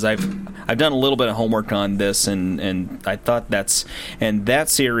 Because I've done a little bit of homework on this, and I thought that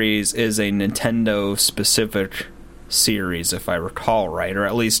series is a Nintendo-specific series, if I recall right, or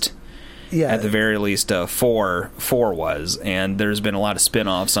at least at the very least 4 was, and there's been a lot of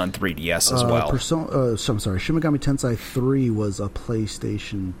spin-offs on 3DS as well. I'm sorry, Shin Megami Tensei 3 was a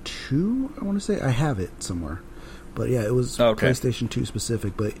PlayStation 2, I want to say. I have it somewhere. But yeah, it was PlayStation 2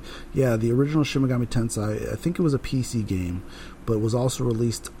 specific. But yeah, the original Shin Megami Tensei, I think it was a PC game, but it was also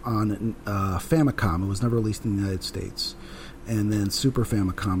released on Famicom. It was never released in the United States. And then Super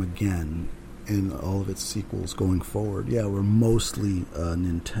Famicom again, and all of its sequels going forward. Yeah, were mostly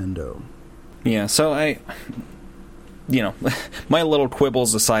Nintendo. Yeah, so my little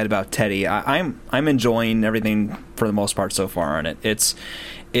quibbles aside about Teddy, I'm enjoying everything for the most part so far on it.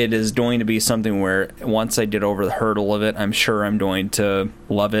 It is going to be something where once I get over the hurdle of it, I'm sure I'm going to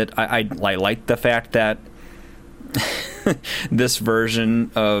love it. I like the fact that this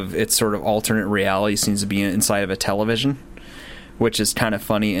version of its sort of alternate reality seems to be inside of a television, which is kind of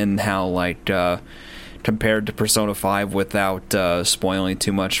funny in how, like, compared to Persona 5, without spoiling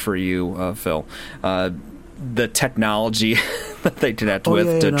too much for you, Phil, the technology that they did that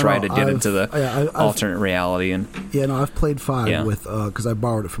try to get into the alternate reality. And I've played 5 with, because I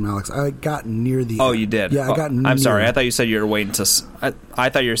borrowed it from Alex. I got near the... Oh, you did? Yeah, I got near... I'm sorry, I thought you said you were waiting to... I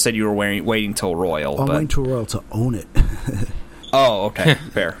thought you said you were waiting till Royal. I'm waiting till Royal to own it. Oh, okay.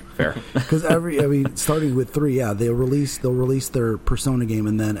 Fair. Because starting with 3, they'll release their Persona game,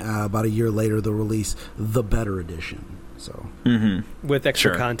 and then about a year later they'll release the better edition. So with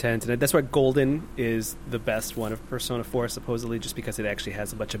extra content, and that's why Golden is the best one of Persona 4, supposedly, just because it actually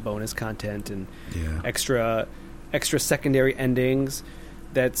has a bunch of bonus content and extra secondary endings.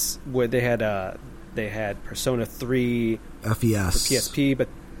 That's where they had Persona 3 FES for PSP,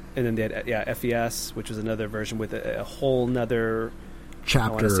 and then they had FES, which was another version with a whole nother chapter.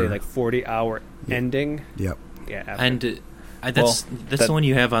 I want to say like 40-hour ending. Yep. Yeah. And that's the one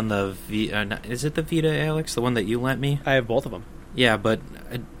you have on the is it the Vita, Alex? The one that you lent me? I have both of them. Yeah, but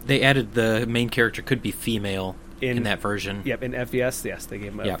they added the main character could be female in that version. Yep, in FES, yes, they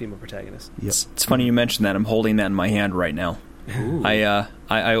gave him a female protagonist. Yep. It's funny you mentioned that. I'm holding that in my hand right now. Ooh.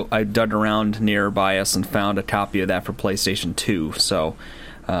 I dug around nearby us and found a copy of that for PlayStation 2. So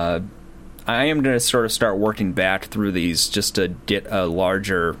I am going to sort of start working back through these just to get a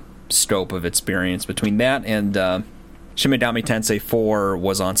larger scope of experience between that and Shin Megami Tensei 4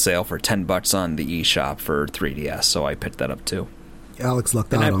 was on sale for $10 on the eShop for 3DS, so I picked that up too. Alex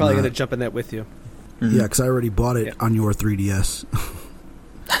lucked out on that. And I'm probably going to jump in that with you. Mm-hmm. Yeah, because I already bought it on your 3DS.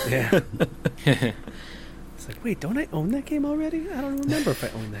 Yeah. It's like, wait, don't I own that game already? I don't remember if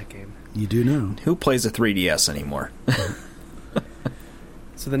I own that game. You do now. Who plays a 3DS anymore?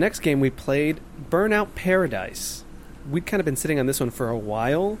 So the next game we played, Burnout Paradise. We'd kind of been sitting on this one for a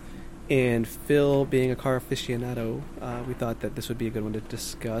while, and Phil, being a car aficionado, we thought that this would be a good one to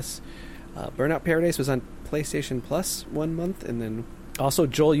discuss. Burnout Paradise was on PlayStation Plus 1 month, and then also,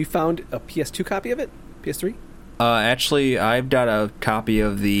 Joel, you found a PS2 copy of it? PS3? Actually, I've got a copy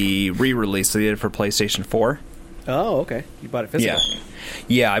of the re-release they did for PlayStation 4. Oh, okay. You bought it physical.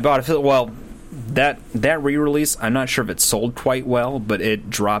 Yeah, I bought it physical. Well, that re-release, I'm not sure if it sold quite well, but it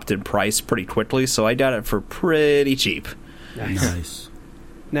dropped in price pretty quickly, so I got it for pretty cheap. Nice.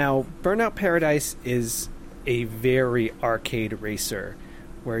 Now, Burnout Paradise is a very arcade racer,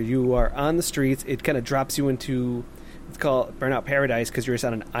 where you are on the streets. It kind of drops you into... It's called Burnout Paradise because you're just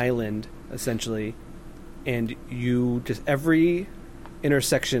on an island, essentially, and you just... Every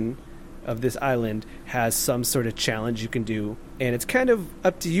intersection of this island has some sort of challenge you can do, and it's kind of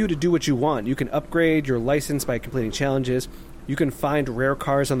up to you to do what you want. You can upgrade your license by completing challenges. You can find rare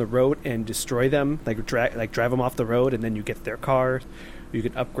cars on the road and destroy them, like drive them off the road, and then you get their car. You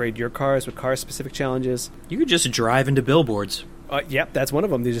can upgrade your cars with car-specific challenges. You could just drive into billboards. Yep, that's one of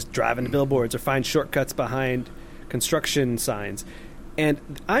them. They just drive into billboards or find shortcuts behind construction signs. And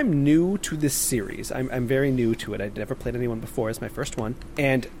I'm new to this series. I'm very new to it. I'd never played anyone before. It's my first one,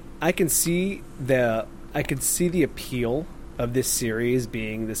 and I can see the appeal of this series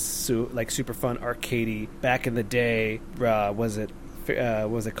being this super fun arcadey. Back in the day, was it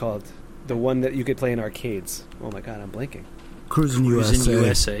called the one that you could play in arcades? Oh my god, I'm blanking. Cruis'n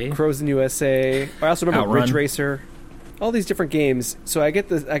USA. Cruis'n USA. I also remember Outrun. Ridge Racer. All these different games. So I get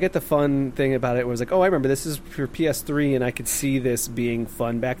the fun thing about it. It was like, oh, I remember this is for PS3, and I could see this being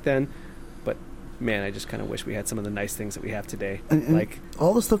fun back then. But man, I just kind of wish we had some of the nice things that we have today. And like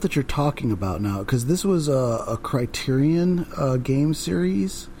all the stuff that you're talking about now, because this was a Criterion game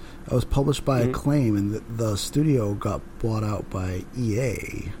series. It was published by Acclaim, and the studio got bought out by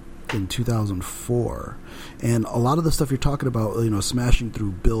EA in 2004. And a lot of the stuff you're talking about, smashing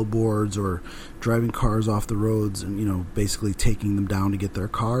through billboards or driving cars off the roads and, basically taking them down to get their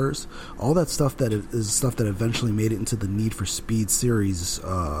cars, all that stuff that is stuff that eventually made it into the Need for Speed series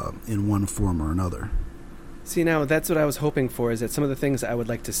in one form or another. See, now that's what I was hoping for, is that some of the things I would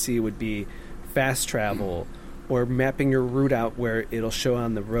like to see would be fast travel or mapping your route out where it'll show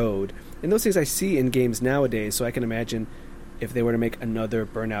on the road. And those things I see in games nowadays, so I can imagine if they were to make another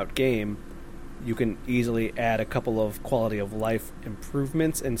Burnout game, you can easily add a couple of quality of life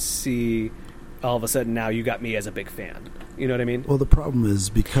improvements and see all of a sudden now you got me as a big fan. You know what I mean? Well, the problem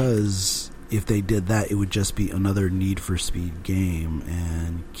is because if they did that, it would just be another Need for Speed game,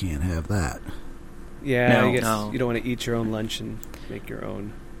 and you can't have that. Yeah, I guess you don't want to eat your own lunch and make your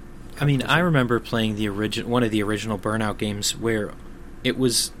own. I mean, I remember playing one of the original Burnout games where it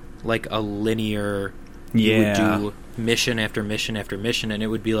was like a linear... You would do mission after mission after mission, and it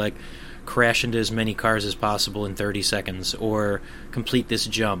would be like crash into as many cars as possible in 30 seconds, or complete this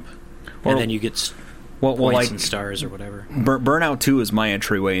jump, and then you get points and stars or whatever. Burnout 2 is my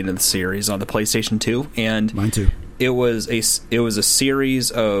entryway into the series on the PlayStation 2, and mine too. It was a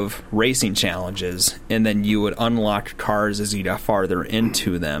series of racing challenges, and then you would unlock cars as you got farther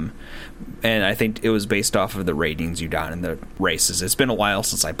into them. And I think it was based off of the ratings you got in the races. It's been a while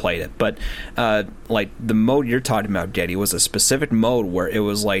since I played it, but like the mode you're talking about, Geddy, was a specific mode where it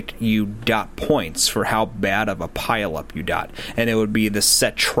was like you got points for how bad of a pileup you got, and it would be the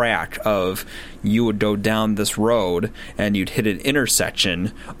set track of you would go down this road and you'd hit an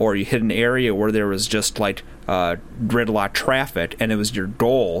intersection, or you hit an area where there was just like gridlock traffic, and it was your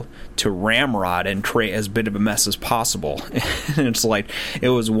goal to ramrod and create as big of a mess as possible. And it's like, it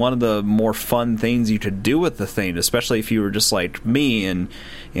was one of the more fun things you could do with the thing, especially if you were just like me and,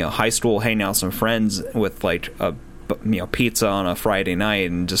 high school, hanging out with some friends with like a pizza on a Friday night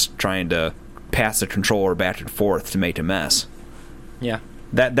and just trying to pass the controller back and forth to make a mess. Yeah.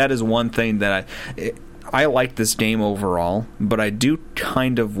 That is one thing that I like this game overall, but I do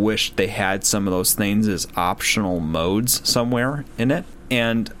kind of wish they had some of those things as optional modes somewhere in it.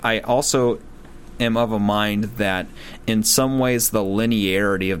 And I also am of a mind that in some ways the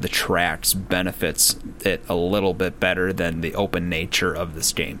linearity of the tracks benefits it a little bit better than the open nature of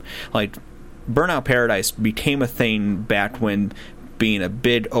this game. Like, Burnout Paradise became a thing back when being a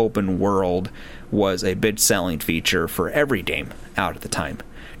big open world was a big selling feature for every game out at the time.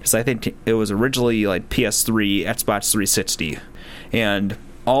 Because I think it was originally like PS3, Xbox 360, and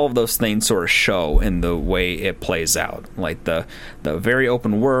all of those things sort of show in the way it plays out. Like the very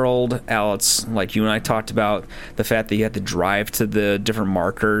open world, Alex, like you and I talked about, the fact that you had to drive to the different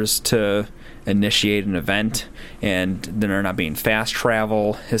markers to initiate an event, and then there not being fast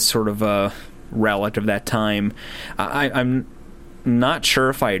travel is sort of a relic of that time. I'm not sure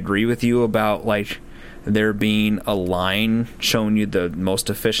if I agree with you about like there being a line showing you the most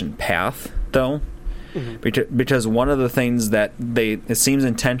efficient path, though. Mm-hmm. Because one of the things that it seems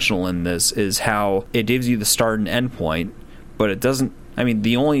intentional in this is how it gives you the start and end point, but it doesn't. I mean,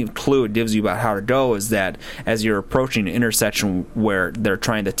 the only clue it gives you about how to go is that as you're approaching an intersection where they're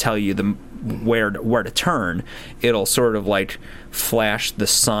trying to tell you where to turn, it'll sort of like flash the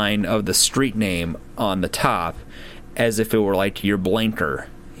sign of the street name on the top as if it were like your blinker,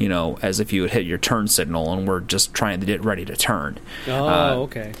 as if you had hit your turn signal and we're just trying to get ready to turn. Oh,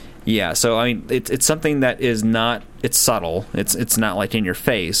 okay. Yeah, so I mean, it's something that is not. It's subtle. It's not like in your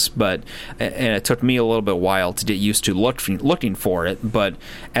face, and it took me a little bit while to get used to looking for it. But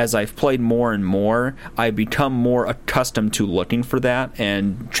as I've played more and more, I become more accustomed to looking for that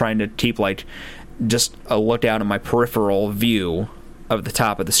and trying to keep like just a look out of my peripheral view of the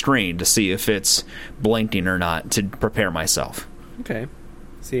top of the screen to see if it's blinking or not to prepare myself. Okay.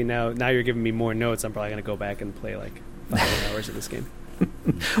 See, now you're giving me more notes. I'm probably going to go back and play like 5 hours of this game.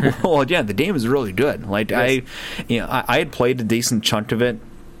 Well, yeah, the game is really good. Like, yes. I had played a decent chunk of it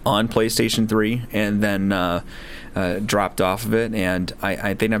on PlayStation 3 and then dropped off of it, and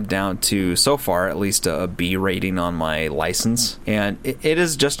I think I'm down to, so far, at least a B rating on my license. And it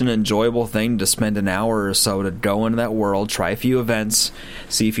is just an enjoyable thing to spend an hour or so to go into that world, try a few events,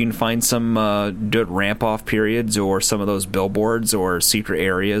 see if you can find some good ramp-off periods or some of those billboards or secret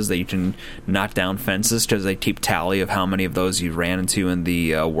areas that you can knock down fences, because they keep tally of how many of those you ran into in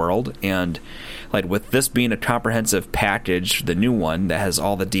the world. And like, with this being a comprehensive package, the new one that has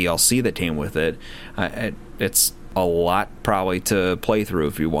all the DLC that came with it, it's a lot probably to play through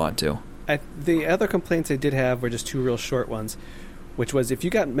if you want to. The other complaints I did have were just 2 real short ones, which was if you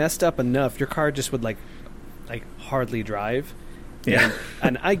got messed up enough, your car just would like hardly drive. Yeah.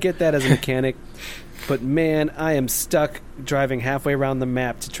 And I get that as a mechanic, but man, I am stuck driving halfway around the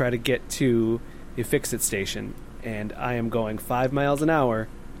map to try to get to the Fix-It station, and I am going 5 miles an hour,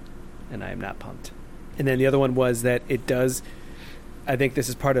 and I am not pumped. And then the other one was that it does, I think this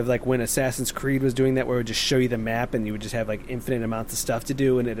is part of like when Assassin's Creed was doing that, where it would just show you the map and you would just have like infinite amounts of stuff to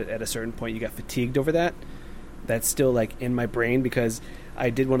do, and at a certain point you got fatigued over that. That's still like in my brain, because I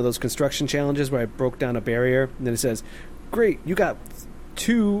did one of those construction challenges where I broke down a barrier, and then it says, great, you got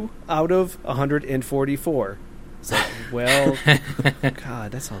 2 out of 144. It's like, well,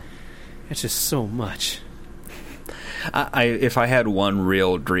 God, that's just so much. If I had one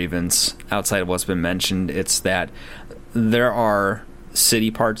real grievance outside of what's been mentioned, it's that there are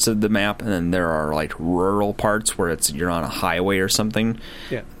city parts of the map, and then there are like rural parts where you're on a highway or something.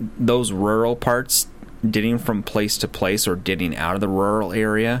 Yeah. Those rural parts, getting from place to place or getting out of the rural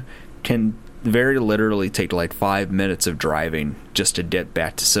area, can very literally take like 5 minutes of driving just to get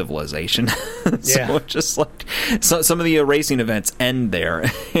back to civilization. Yeah. So it's just like some of the racing events end there,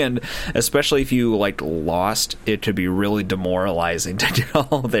 and especially if you like lost, it could be really demoralizing to get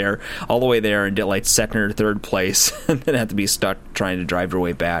all the way there and get like second or third place and then have to be stuck trying to drive your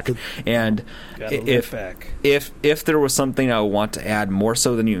way back. And if there was something I would want to add more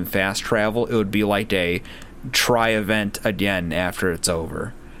so than even fast travel, it would be like a try event again after it's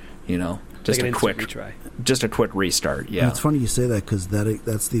over, just like a quick restart. Yeah, and it's funny you say that, because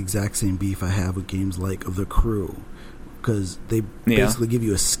that's the exact same beef I have with games like The Crew, because they basically give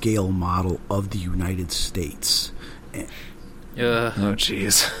you a scale model of the United States. Oh,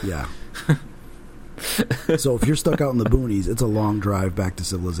 jeez. Yeah. So if you're stuck out in the boonies, it's a long drive back to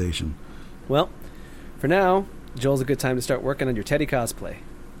civilization. Well, for now, Joel's a good time to start working on your Teddy cosplay.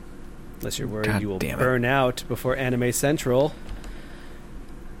 Unless you're worried you will burn out before Anime Central.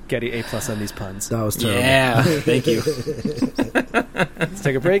 Getty A+ on these puns. That was terrible. Yeah, thank you. Let's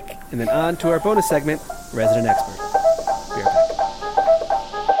take a break, and then on to our bonus segment, Resident Expert. Be right back.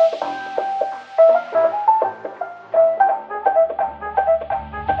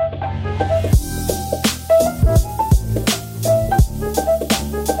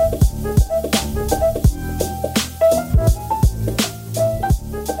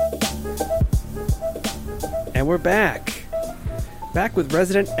 And we're back. Back with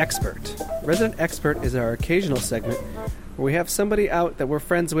Resident Expert. Resident Expert is our occasional segment where we have somebody out that we're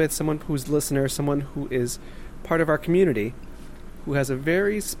friends with, someone who's a listener, someone who is part of our community, who has a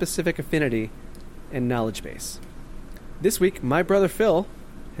very specific affinity and knowledge base. This week, my brother Phil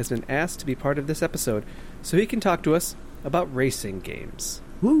has been asked to be part of this episode so he can talk to us about racing games.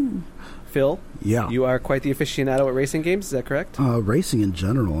 Woo! Phil, Yeah. you are quite the aficionado at racing games, is that correct? Racing in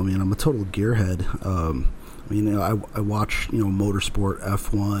general. I mean, I'm a total gearhead. I watch, motorsport,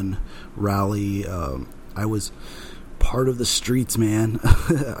 F1, rally. I was part of the streets, man.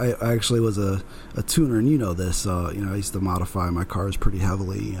 I actually was a tuner, and you know this. I used to modify my cars pretty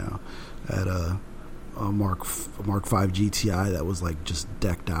heavily. I had a Mark V GTI that was like just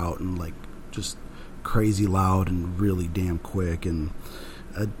decked out and like just crazy loud and really damn quick. And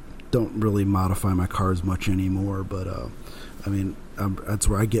I don't really modify my cars much anymore, but that's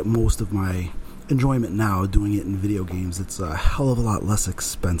where I get most of my enjoyment now, doing it in video games. It's a hell of a lot less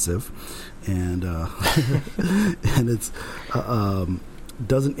expensive, and and it's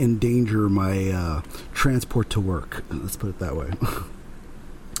doesn't endanger my transport to work. Let's put it that way.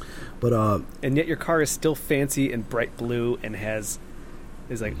 But and yet your car is still fancy and bright blue and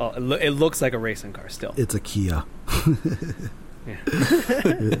it looks like a racing car still. It's a Kia. Yeah.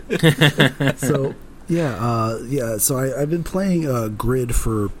 So So I've been playing Grid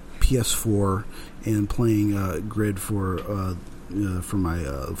for PS4 and playing Grid for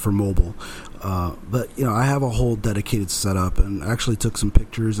mobile. But I have a whole dedicated setup, and actually took some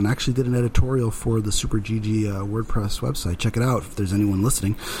pictures and actually did an editorial for the Super GG WordPress website. Check it out if there's anyone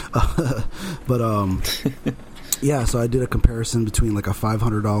listening. So I did a comparison between like a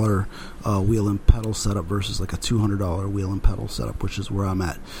 $500 wheel and pedal setup versus like a $200 wheel and pedal setup, which is where I'm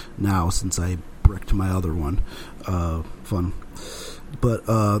at now since I bricked my other one. Fun. But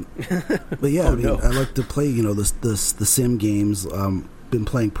yeah, I like to play, the sim games. Been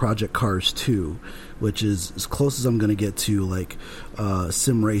playing Project Cars 2, which is as close as I'm going to get to like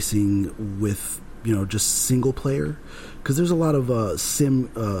sim racing with just single player. Because there's a lot of sim,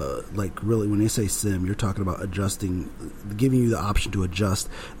 really when they say sim, you're talking about giving you the option to adjust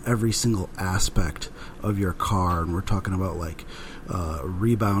every single aspect of your car, and we're talking about like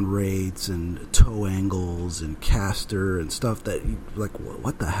rebound rates and toe angles and caster and stuff that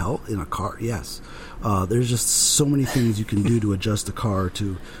what the hell in a car? Yes, there's just so many things you can do to adjust a car,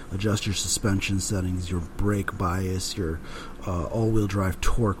 to adjust your suspension settings, your brake bias, your all-wheel drive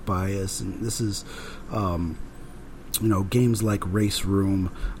torque bias, and this is games like Race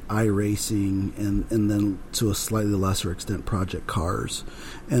Room, iRacing, and then to a slightly lesser extent Project Cars.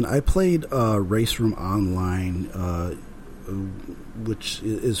 And I played Race Room Online, which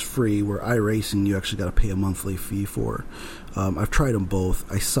is free, where iRacing you actually got to pay a monthly fee for. I've tried them both.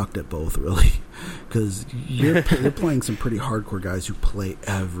 I sucked at both, really, because you're playing some pretty hardcore guys who play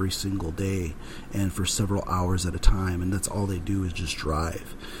every single day and for several hours at a time, and that's all they do is just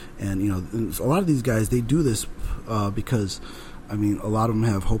drive. And a lot of these guys, they do this because a lot of them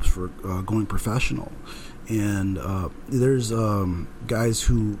have hopes for going professional. And there's guys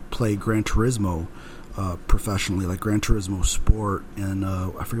who play Gran Turismo professionally, like Gran Turismo Sport, and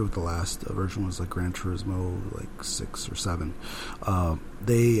I forget what the last version was, like Gran Turismo 6 or 7. Gran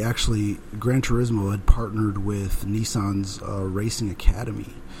Turismo had partnered with Nissan's Racing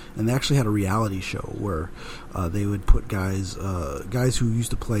Academy, and they actually had a reality show where they would put guys who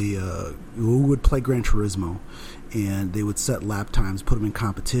used to play who would play Gran Turismo, and they would set lap times, put them in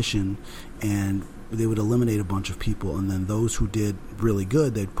competition, and they would eliminate a bunch of people, and then those who did really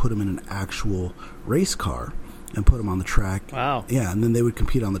good, they'd put them in an actual race car and put them on the track. Wow. Yeah, and then they would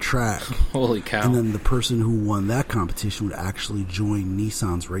compete on the track. Holy cow. And then the person who won that competition would actually join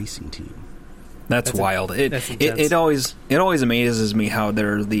Nissan's racing team. That's wild. It always amazes me how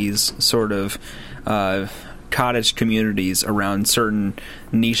there are these sort of cottage communities around certain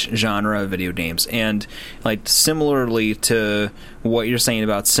niche genre video games, and like similarly to what you're saying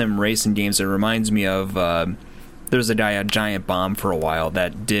about sim racing games, it reminds me of there's a guy at Giant Bomb for a while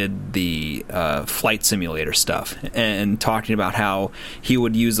that did the flight simulator stuff, and talking about how he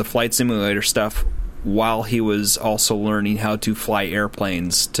would use the flight simulator stuff while he was also learning how to fly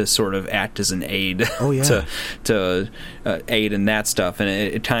airplanes to sort of act as an aid to aid in that stuff, and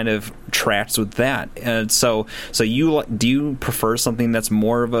it kind of tracks with that. And so do you prefer something that's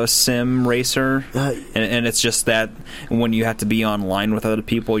more of a sim racer, and it's just that when you have to be online with other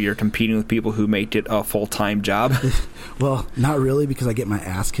people, you're competing with people who make it a full-time job? Well, not really, because I get my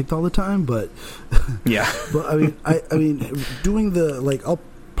ass kicked all the time, but yeah. But I mean doing the, like, I'll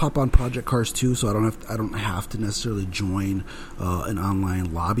pop on Project Cars 2, so I don't have to necessarily join an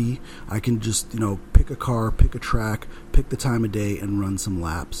online lobby. I can just pick a car, pick a track, pick the time of day, and run some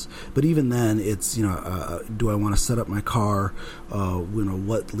laps. But even then, it's do I want to set up my car?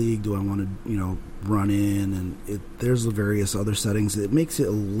 What league do I want to run in? And there's the various other settings. It makes it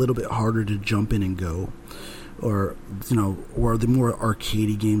a little bit harder to jump in and go. Or the more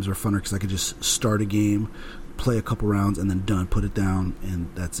arcadey games are funner because I could just start a game, play a couple rounds, and then done, put it down, and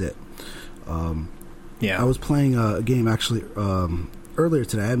that's it. I was playing a game actually earlier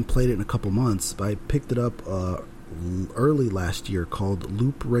today. I haven't played it in a couple months, but I picked it up early last year called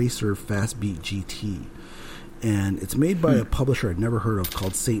Loop Racer Fast Beat GT, and it's made by a publisher I'd never heard of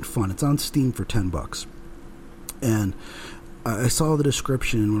called Saint Fun. It's on Steam for $10, and I saw the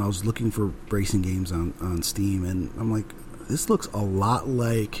description when I was looking for racing games on Steam, and I'm like, this looks a lot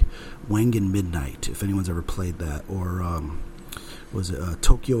like Wangan Midnight, if anyone's ever played that, or was it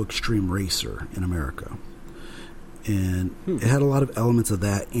Tokyo Extreme Racer in America. And it had a lot of elements of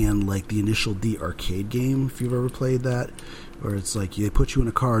that, and like the Initial D arcade game, if you've ever played that, where it's like they put you in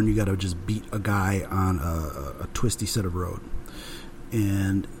a car and you got to just beat a guy on a twisty set of road.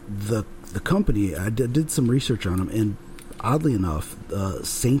 And the company, I did some research on them, and oddly enough,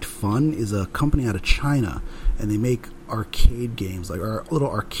 Saint Fun is a company out of China, and they make arcade games, like our little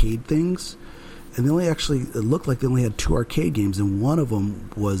arcade things. And it looked like they only had 2 arcade games, and one of them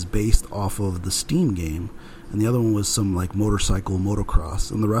was based off of the Steam game, and the other one was some like motorcycle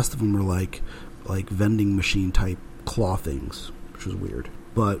motocross, and the rest of them were like vending machine type claw things, which was weird.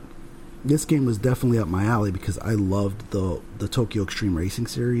 But this game was definitely up my alley because I loved the Tokyo Extreme Racing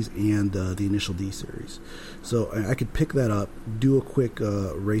series and the Initial D series. So I could pick that up, do a quick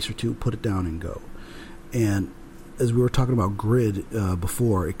race or two, put it down, and go. And as we were talking about Grid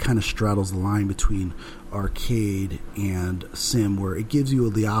before, it kind of straddles the line between arcade and sim, where it gives you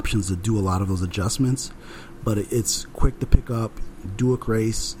the options to do a lot of those adjustments, but it's quick to pick up, do a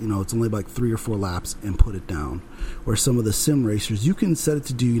race, it's only like 3 or 4 laps, and put it down. Where some of the sim racers, you can set it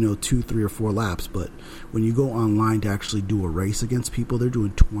to do 2, 3, or 4 laps, but when you go online to actually do a race against people, they're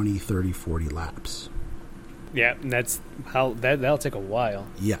doing 20, 30, 40 laps. Yeah, and that'll take a while.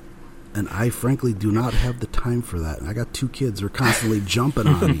 Yeah. And I frankly do not have the time for that. I got 2 kids who are constantly jumping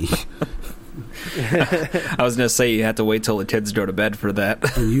on me. I was going to say you have to wait till the kids go to bed for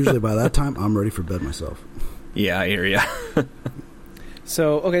that. And usually by that time, I'm ready for bed myself. Yeah, I hear ya.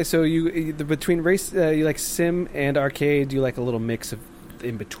 So you between race, you like sim and arcade. You like a little mix of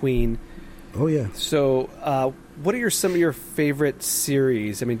in between. Oh yeah. So what are some of your favorite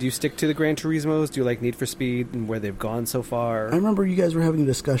series? I mean, do you stick to the Gran Turismos? Do you like Need for Speed and where they've gone so far? I remember you guys were having a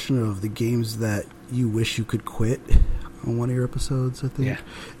discussion of the games that you wish you could quit on one of your episodes, I think. Yeah.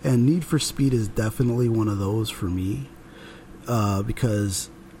 And Need for Speed is definitely one of those for me because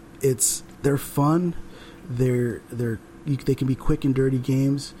they're fun. They can be quick and dirty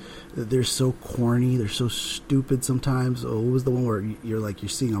games. They're so corny. They're so stupid sometimes. Oh, what was the one where you're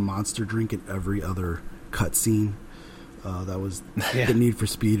seeing a monster drink in every other cutscene? That was the Need for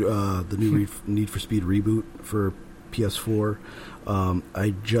Speed, the new Need for Speed reboot for PS4.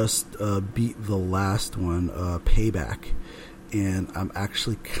 I just beat the last one, Payback, and I'm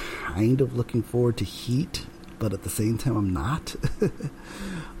actually kind of looking forward to Heat, but at the same time, I'm not.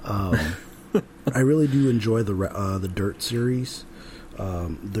 I really do enjoy the Dirt series.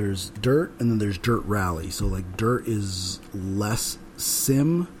 There's Dirt, and then there's Dirt Rally. So like Dirt is less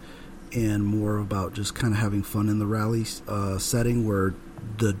sim and more about just kind of having fun in the rally setting, where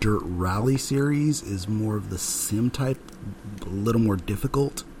the Dirt Rally series is more of the sim type, a little more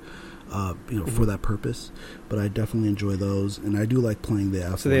difficult, for that purpose. But I definitely enjoy those, and I do like playing the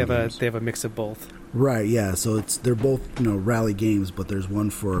F1 So they have games. a mix of both. Right, yeah. So they're both rally games, but there's one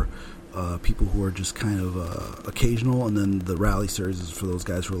for people who are just kind of occasional, and then the rally series is for those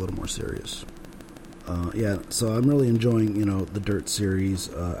guys who are a little more serious. So I'm really enjoying the Dirt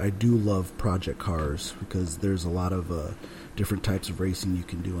series. I do love Project Cars because there's a lot of different types of racing you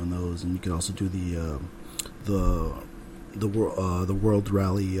can do on those, and you can also do the World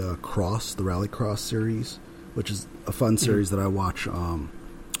Rally Cross, the Rally Cross series, which is a fun series that I watch.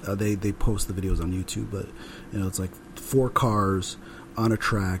 They post the videos on YouTube, but it's like 4 cars on a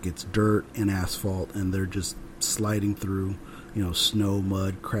track. It's dirt and asphalt, and they're just sliding through, snow,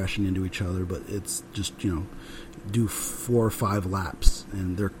 mud, crashing into each other. But it's just do 4 or 5 laps,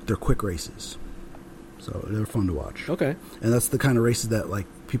 and they're quick races, so they're fun to watch. Okay, and that's the kind of races that like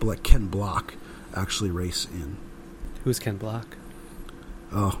people like Ken Block actually race in. Who's Ken Block?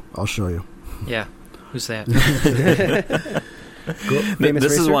 Oh, I'll show you. Yeah, who's that?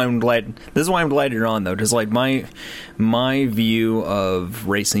 This is why I'm glad. This is why I'm glad you're on, though. Just like my view of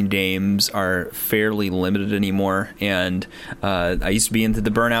racing games are fairly limited anymore, and I used to be into the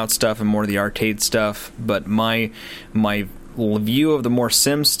Burnout stuff and more of the arcade stuff, but my view of the more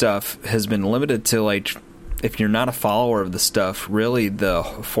sim stuff has been limited to like, if you're not a follower of the stuff, really the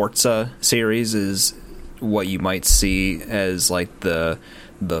Forza series is what you might see as like the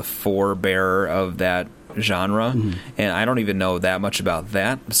forebearer of that genre, and I don't even know that much about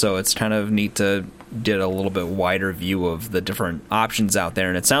that, so it's kind of neat to get a little bit wider view of the different options out there.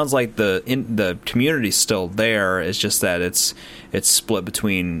 And it sounds like the community's still there. It's just that it's split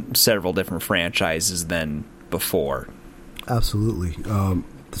between several different franchises than before. Absolutely.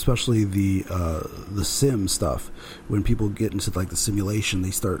 Especially the sim stuff. When people get into like the simulation,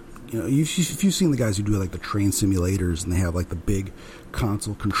 they start. If you've seen the guys who do like the train simulators, and they have like the big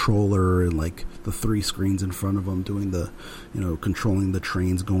console controller and like the 3 screens in front of them doing the, controlling the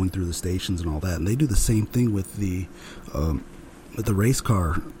trains going through the stations and all that. And they do the same thing with the race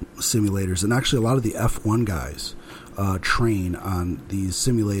car simulators. And actually, a lot of the F1 guys train on these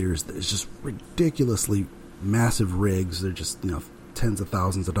simulators. It's just ridiculously massive rigs. They're just tens of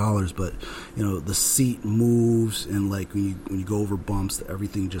thousands of dollars, but the seat moves, and like when you go over bumps,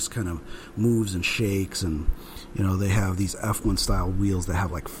 everything just kind of moves and shakes, and they have these F1 style wheels that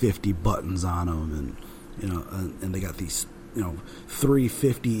have like 50 buttons on them, and they got these 3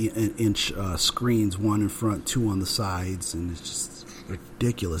 50-inch screens, 1 in front, 2 on the sides, and it's just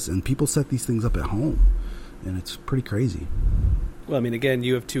ridiculous. And people set these things up at home, and it's pretty crazy. Well, I mean, again,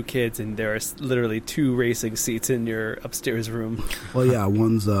 you have 2 kids, and there are literally 2 racing seats in your upstairs room. Well, yeah,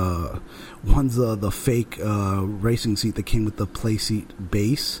 one's the fake racing seat that came with the play seat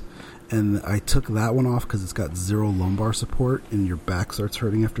base, and I took that one off because it's got 0 lumbar support, and your back starts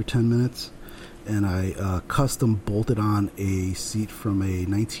hurting after 10 minutes. And I custom bolted on a seat from a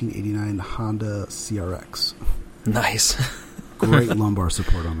 1989 Honda CRX. Nice. Great lumbar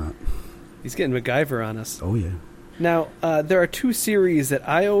support on that. He's getting MacGyver on us. Oh, yeah. Now, there are 2 series that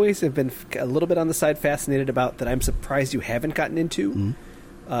I always have been a little bit on the side fascinated about that I'm surprised you haven't gotten into.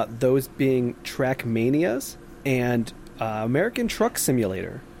 Those being Trackmanias and American Truck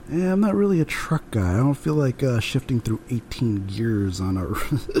Simulator. Yeah, I'm not really a truck guy. I don't feel like shifting through 18 gears on a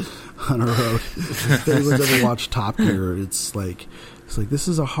road. If anyone's ever watched Top Gear, it's like this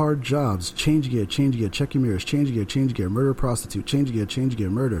is a hard job. Change gear, check your mirrors, change gear, murder prostitute, change gear,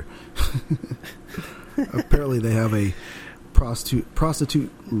 murder. Apparently they have a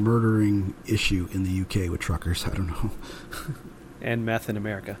prostitute murdering issue in the UK with truckers. I don't know. And meth in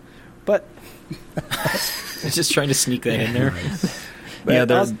America. But it's just trying to sneak that in there. Yeah,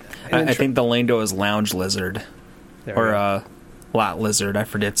 I think the lingo is lounge lizard or lot lizard. I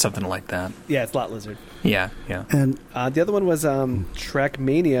forget, something like that. Yeah, it's lot lizard. Yeah. And the other one was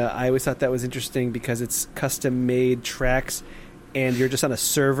Trackmania. I always thought that was interesting because it's custom made tracks, and you're just on a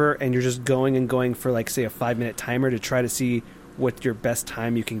server, and you're just going for, like, say, a 5-minute timer to try to see what your best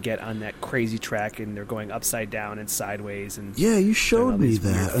time you can get on that crazy track, and they're going upside down and sideways. And yeah, you showed me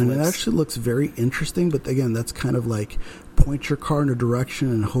that, and it actually looks very interesting, but again, that's kind of like point your car in a direction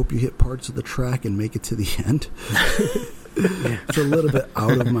and hope you hit parts of the track and make it to the end. It's a little bit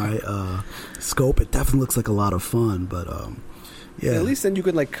out of my scope. It definitely looks like a lot of fun, but yeah. At least then you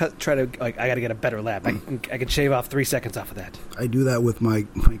could try to I got to get a better lap. I can shave off 3 seconds off of that. I do that with my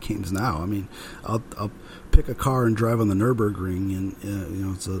games now. I mean, I'll pick a car and drive on the Nürburgring,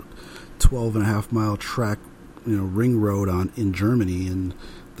 and it's a 12.5-mile track, ring road in Germany, and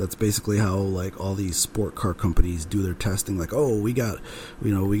that's basically how like all these sport car companies do their testing. Like, oh, we got a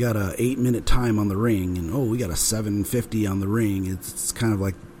 8-minute time on the ring, and oh, we got a 7:50 on the ring. It's kind of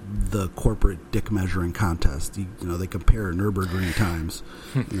like the corporate dick measuring contest. They compare Nürburgring times.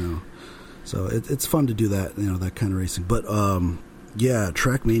 So it's fun to do that. That kind of racing. But yeah,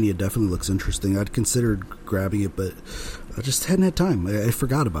 Trackmania definitely looks interesting. I'd considered grabbing it, but I just hadn't had time. I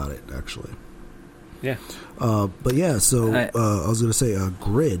forgot about it, actually. Yeah. But yeah, so I was going to say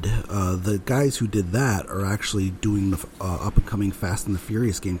Grid. The guys who did that are actually doing the up-and-coming Fast and the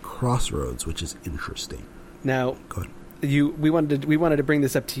Furious game Crossroads, which is interesting. Now, go ahead. We wanted to bring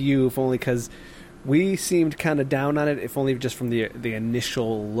this up to you, if only because We seemed kind of down on it, if only just from the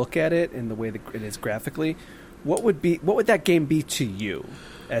initial look at it and the way that it is graphically. What would that game be to you,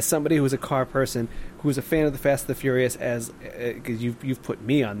 as somebody who's a car person, who's a fan of the Fast and the Furious? Because you've put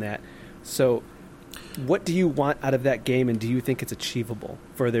me on that. So, what do you want out of that game, and do you think it's achievable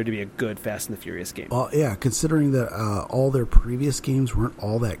for there to be a good Fast and the Furious game? Yeah, considering that all their previous games weren't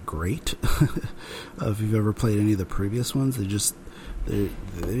all that great. If you've ever played any of the previous ones, they just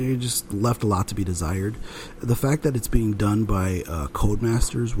left a lot to be desired. The fact that it's being done by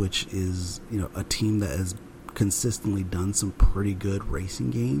Codemasters, which is a team that has consistently done some pretty good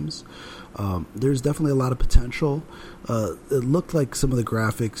racing games, there's definitely a lot of potential. It looked like some of the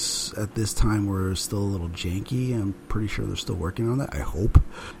graphics at this time were still a little janky. I'm pretty sure they're still working on that, I hope.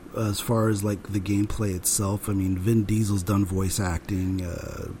 As far as like the gameplay itself, I mean, Vin Diesel's done voice acting.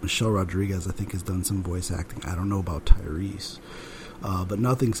 Michelle Rodriguez, I think, has done some voice acting. I don't know about Tyrese. But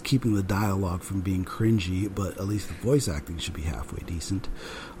nothing's keeping the dialogue from being cringy, but at least the voice acting should be halfway decent.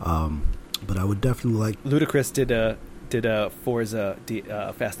 But I would definitely like... Ludacris did a Forza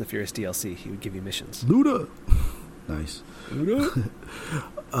Fast and the Furious DLC. He would give you missions. Luda! Nice. Luda?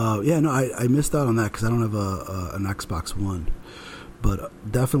 I missed out on that because I don't have an Xbox One. But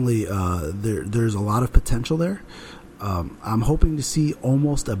definitely there's a lot of potential there. I'm hoping to see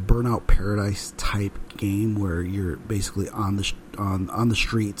almost a Burnout Paradise type game where you're basically on the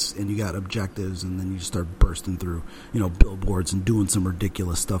streets and you got objectives, and then you just start bursting through billboards and doing some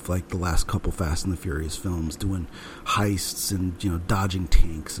ridiculous stuff like the last couple Fast and the Furious films, doing heists and dodging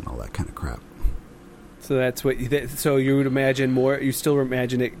tanks and all that kind of crap. So that's what. So you would imagine more. You still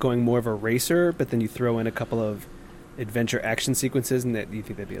imagine it going more of a racer, but then you throw in a couple of adventure action sequences, and that you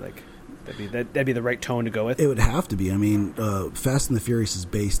think that'd be the right tone to go with. It would have to be. I mean, Fast and the Furious is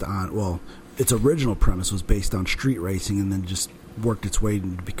based on, its original premise was based on street racing, and then just worked its way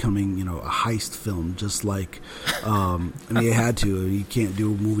into becoming, a heist film. Just like, it had to. You can't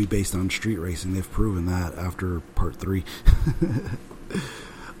do a movie based on street racing. They've proven that after Part 3.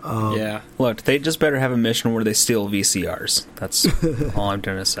 Yeah. Look, they just better have a mission where they steal VCRs. That's all I'm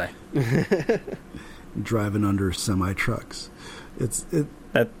trying to say. Driving under semi trucks.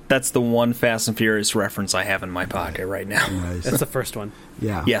 That's the one Fast and Furious reference I have in my pocket right now. Nice. That's the first one.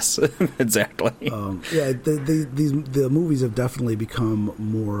 Yeah. Yes, exactly. The movies have definitely become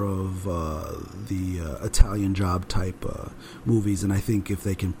more of the Italian Job type movies, and I think if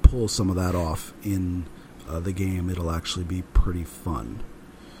they can pull some of that off in the game, it'll actually be pretty fun.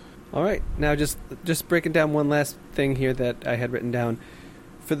 All right. Now, just breaking down one last thing here that I had written down.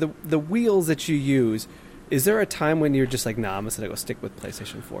 For the wheels that you use, is there a time when you're just like, nah, I'm just going to go stick with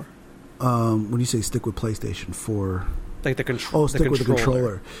PlayStation 4? When you say stick with PlayStation 4... Like the controller. Oh, stick with the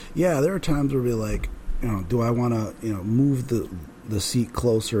controller. Yeah, there are times where we're like, do I want to, move the seat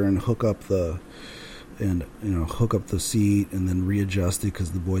closer and hook up the seat and then readjust it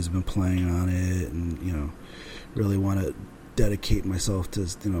because the boys have been playing on it, and, really want to dedicate myself to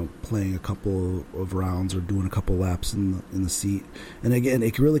playing a couple of rounds or doing a couple laps in the seat. And again,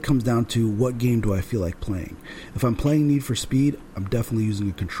 it really comes down to what game do I feel like playing. If I'm playing Need for Speed, I'm definitely using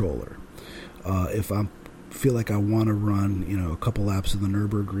a controller. If I feel like I want to run a couple laps of the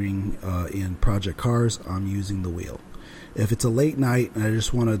Nürburgring in Project Cars, I'm using the wheel. If it's a late night and I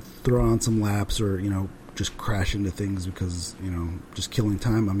just want to throw on some laps or just crash into things because just killing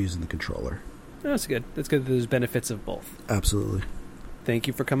time, I'm using the controller. That's good. That's good that there's benefits of both. Absolutely. Thank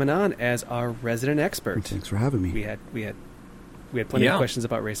you for coming on as our resident expert. Thanks for having me. We had plenty of questions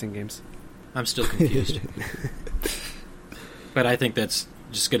about racing games. I'm still confused. But I think that's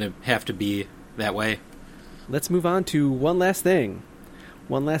just going to have to be that way. Let's move on to one last thing.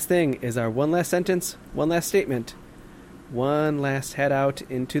 One last thing is our one last sentence, one last statement, one last head out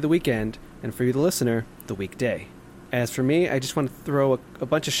into the weekend, and for you, the listener, the weekday. As for me, I just want to throw a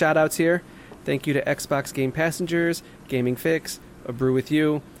bunch of shout-outs here. Thank you to Xbox Game Passengers, Gaming Fix, A Brew With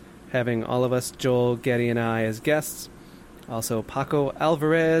You, having all of us, Joel, Getty, and I, as guests. Also, Paco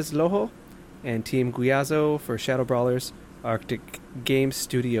Alvarez Lojo and Team Guiazo for Shadow Brawlers, Arctic Game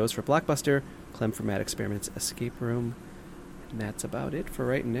Studios for Blockbuster, Clem for Mad Experiments Escape Room. And that's about it for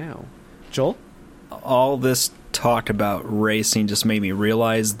right now. Joel? All this talk about racing just made me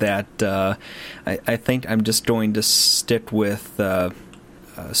realize that I think I'm just going to stick with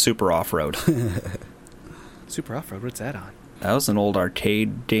Super Off-Road. Super Off-Road? What's that on? That was an old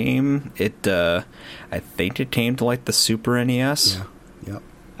arcade game. I think it came to like the Super NES. Yeah. Yep.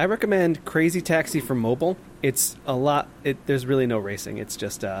 I recommend Crazy Taxi for mobile. It's a lot. There's really no racing. It's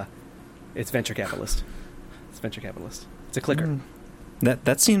just it's venture capitalist. It's a clicker.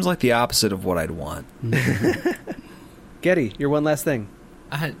 That seems like the opposite of what I'd want. Getty, your one last thing.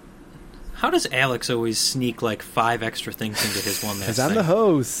 How does Alex always sneak like 5 extra things into his one last thing? Because I'm the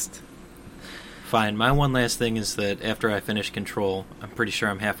host. Fine. My one last thing is that after I finish Control, I'm pretty sure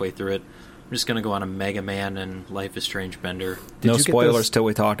I'm halfway through it, I'm just going to go on a Mega Man and Life is Strange bender. No spoilers till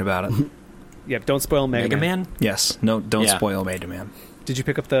we talked about it. Yep, don't spoil Mega Man. Yes, don't spoil Mega Man. Did you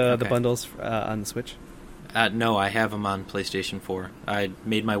pick up the bundles on the Switch? No, I have them on PlayStation 4. I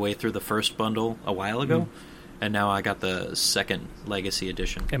made my way through the first bundle a while ago, and now I got the second Legacy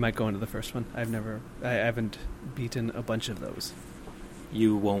Edition. I might go into the first one. I haven't beaten a bunch of those.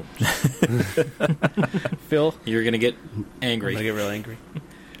 You won't. Phil? You're going to get angry. I'm going to get real angry.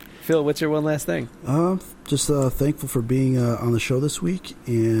 Phil, what's your one last thing? Just thankful for being on the show this week,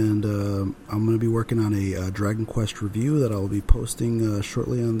 and I'm going to be working on a Dragon Quest review that I'll be posting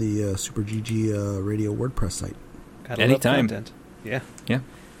shortly on the Super GG Radio WordPress site. Anytime. Content. Yeah. Yeah.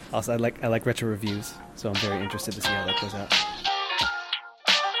 Also, I like retro reviews, so I'm very interested to see how that goes out.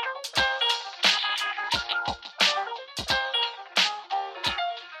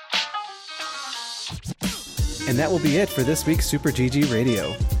 And that will be it for this week's Super GG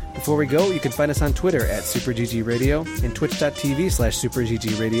Radio. Before we go, you can find us on Twitter at SuperGGRadio and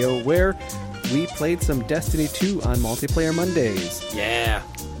twitch.tv/SuperGGRadio, where we played some Destiny 2 on Multiplayer Mondays. Yeah.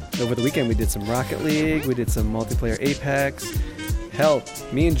 Over the weekend, we did some Rocket League, we did some multiplayer Apex. Hell,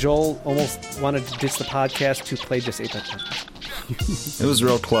 me and Joel almost wanted to ditch the podcast to play just Apex. It was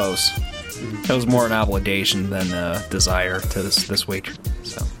real close. It was more an obligation than a desire to this week.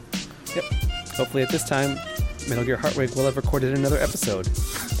 So, yep. Hopefully at this time, Metal Gear Heartwig will have recorded another episode.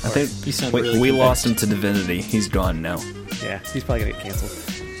 I think we lost him to Divinity. He's gone now. Yeah, he's probably going to get canceled.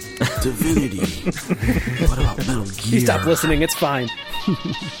 Divinity. What about Metal Gear? He stopped listening. It's fine.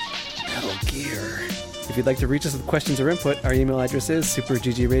 Metal Gear. If you'd like to reach us with questions or input, our email address is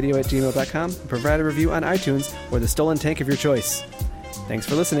superggradio@gmail.com. Provide a review on iTunes or the stolen tank of your choice. Thanks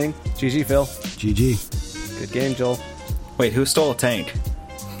for listening. GG, Phil. GG. Good game, Joel. Wait, who stole a tank?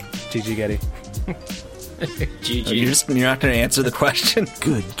 GG, Getty. GG. You're not going to answer the question?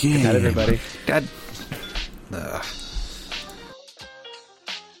 Good game. Good night, everybody. God.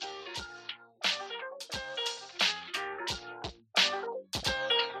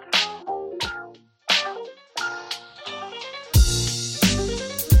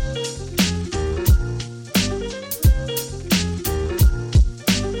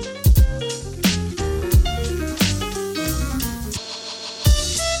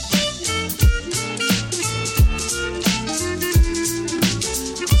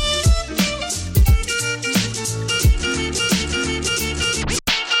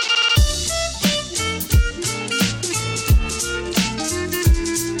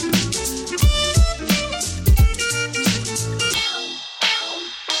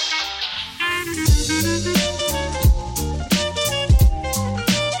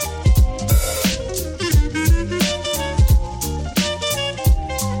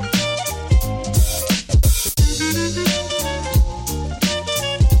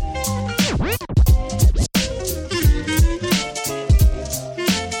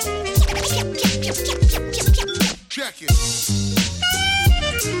 Check it.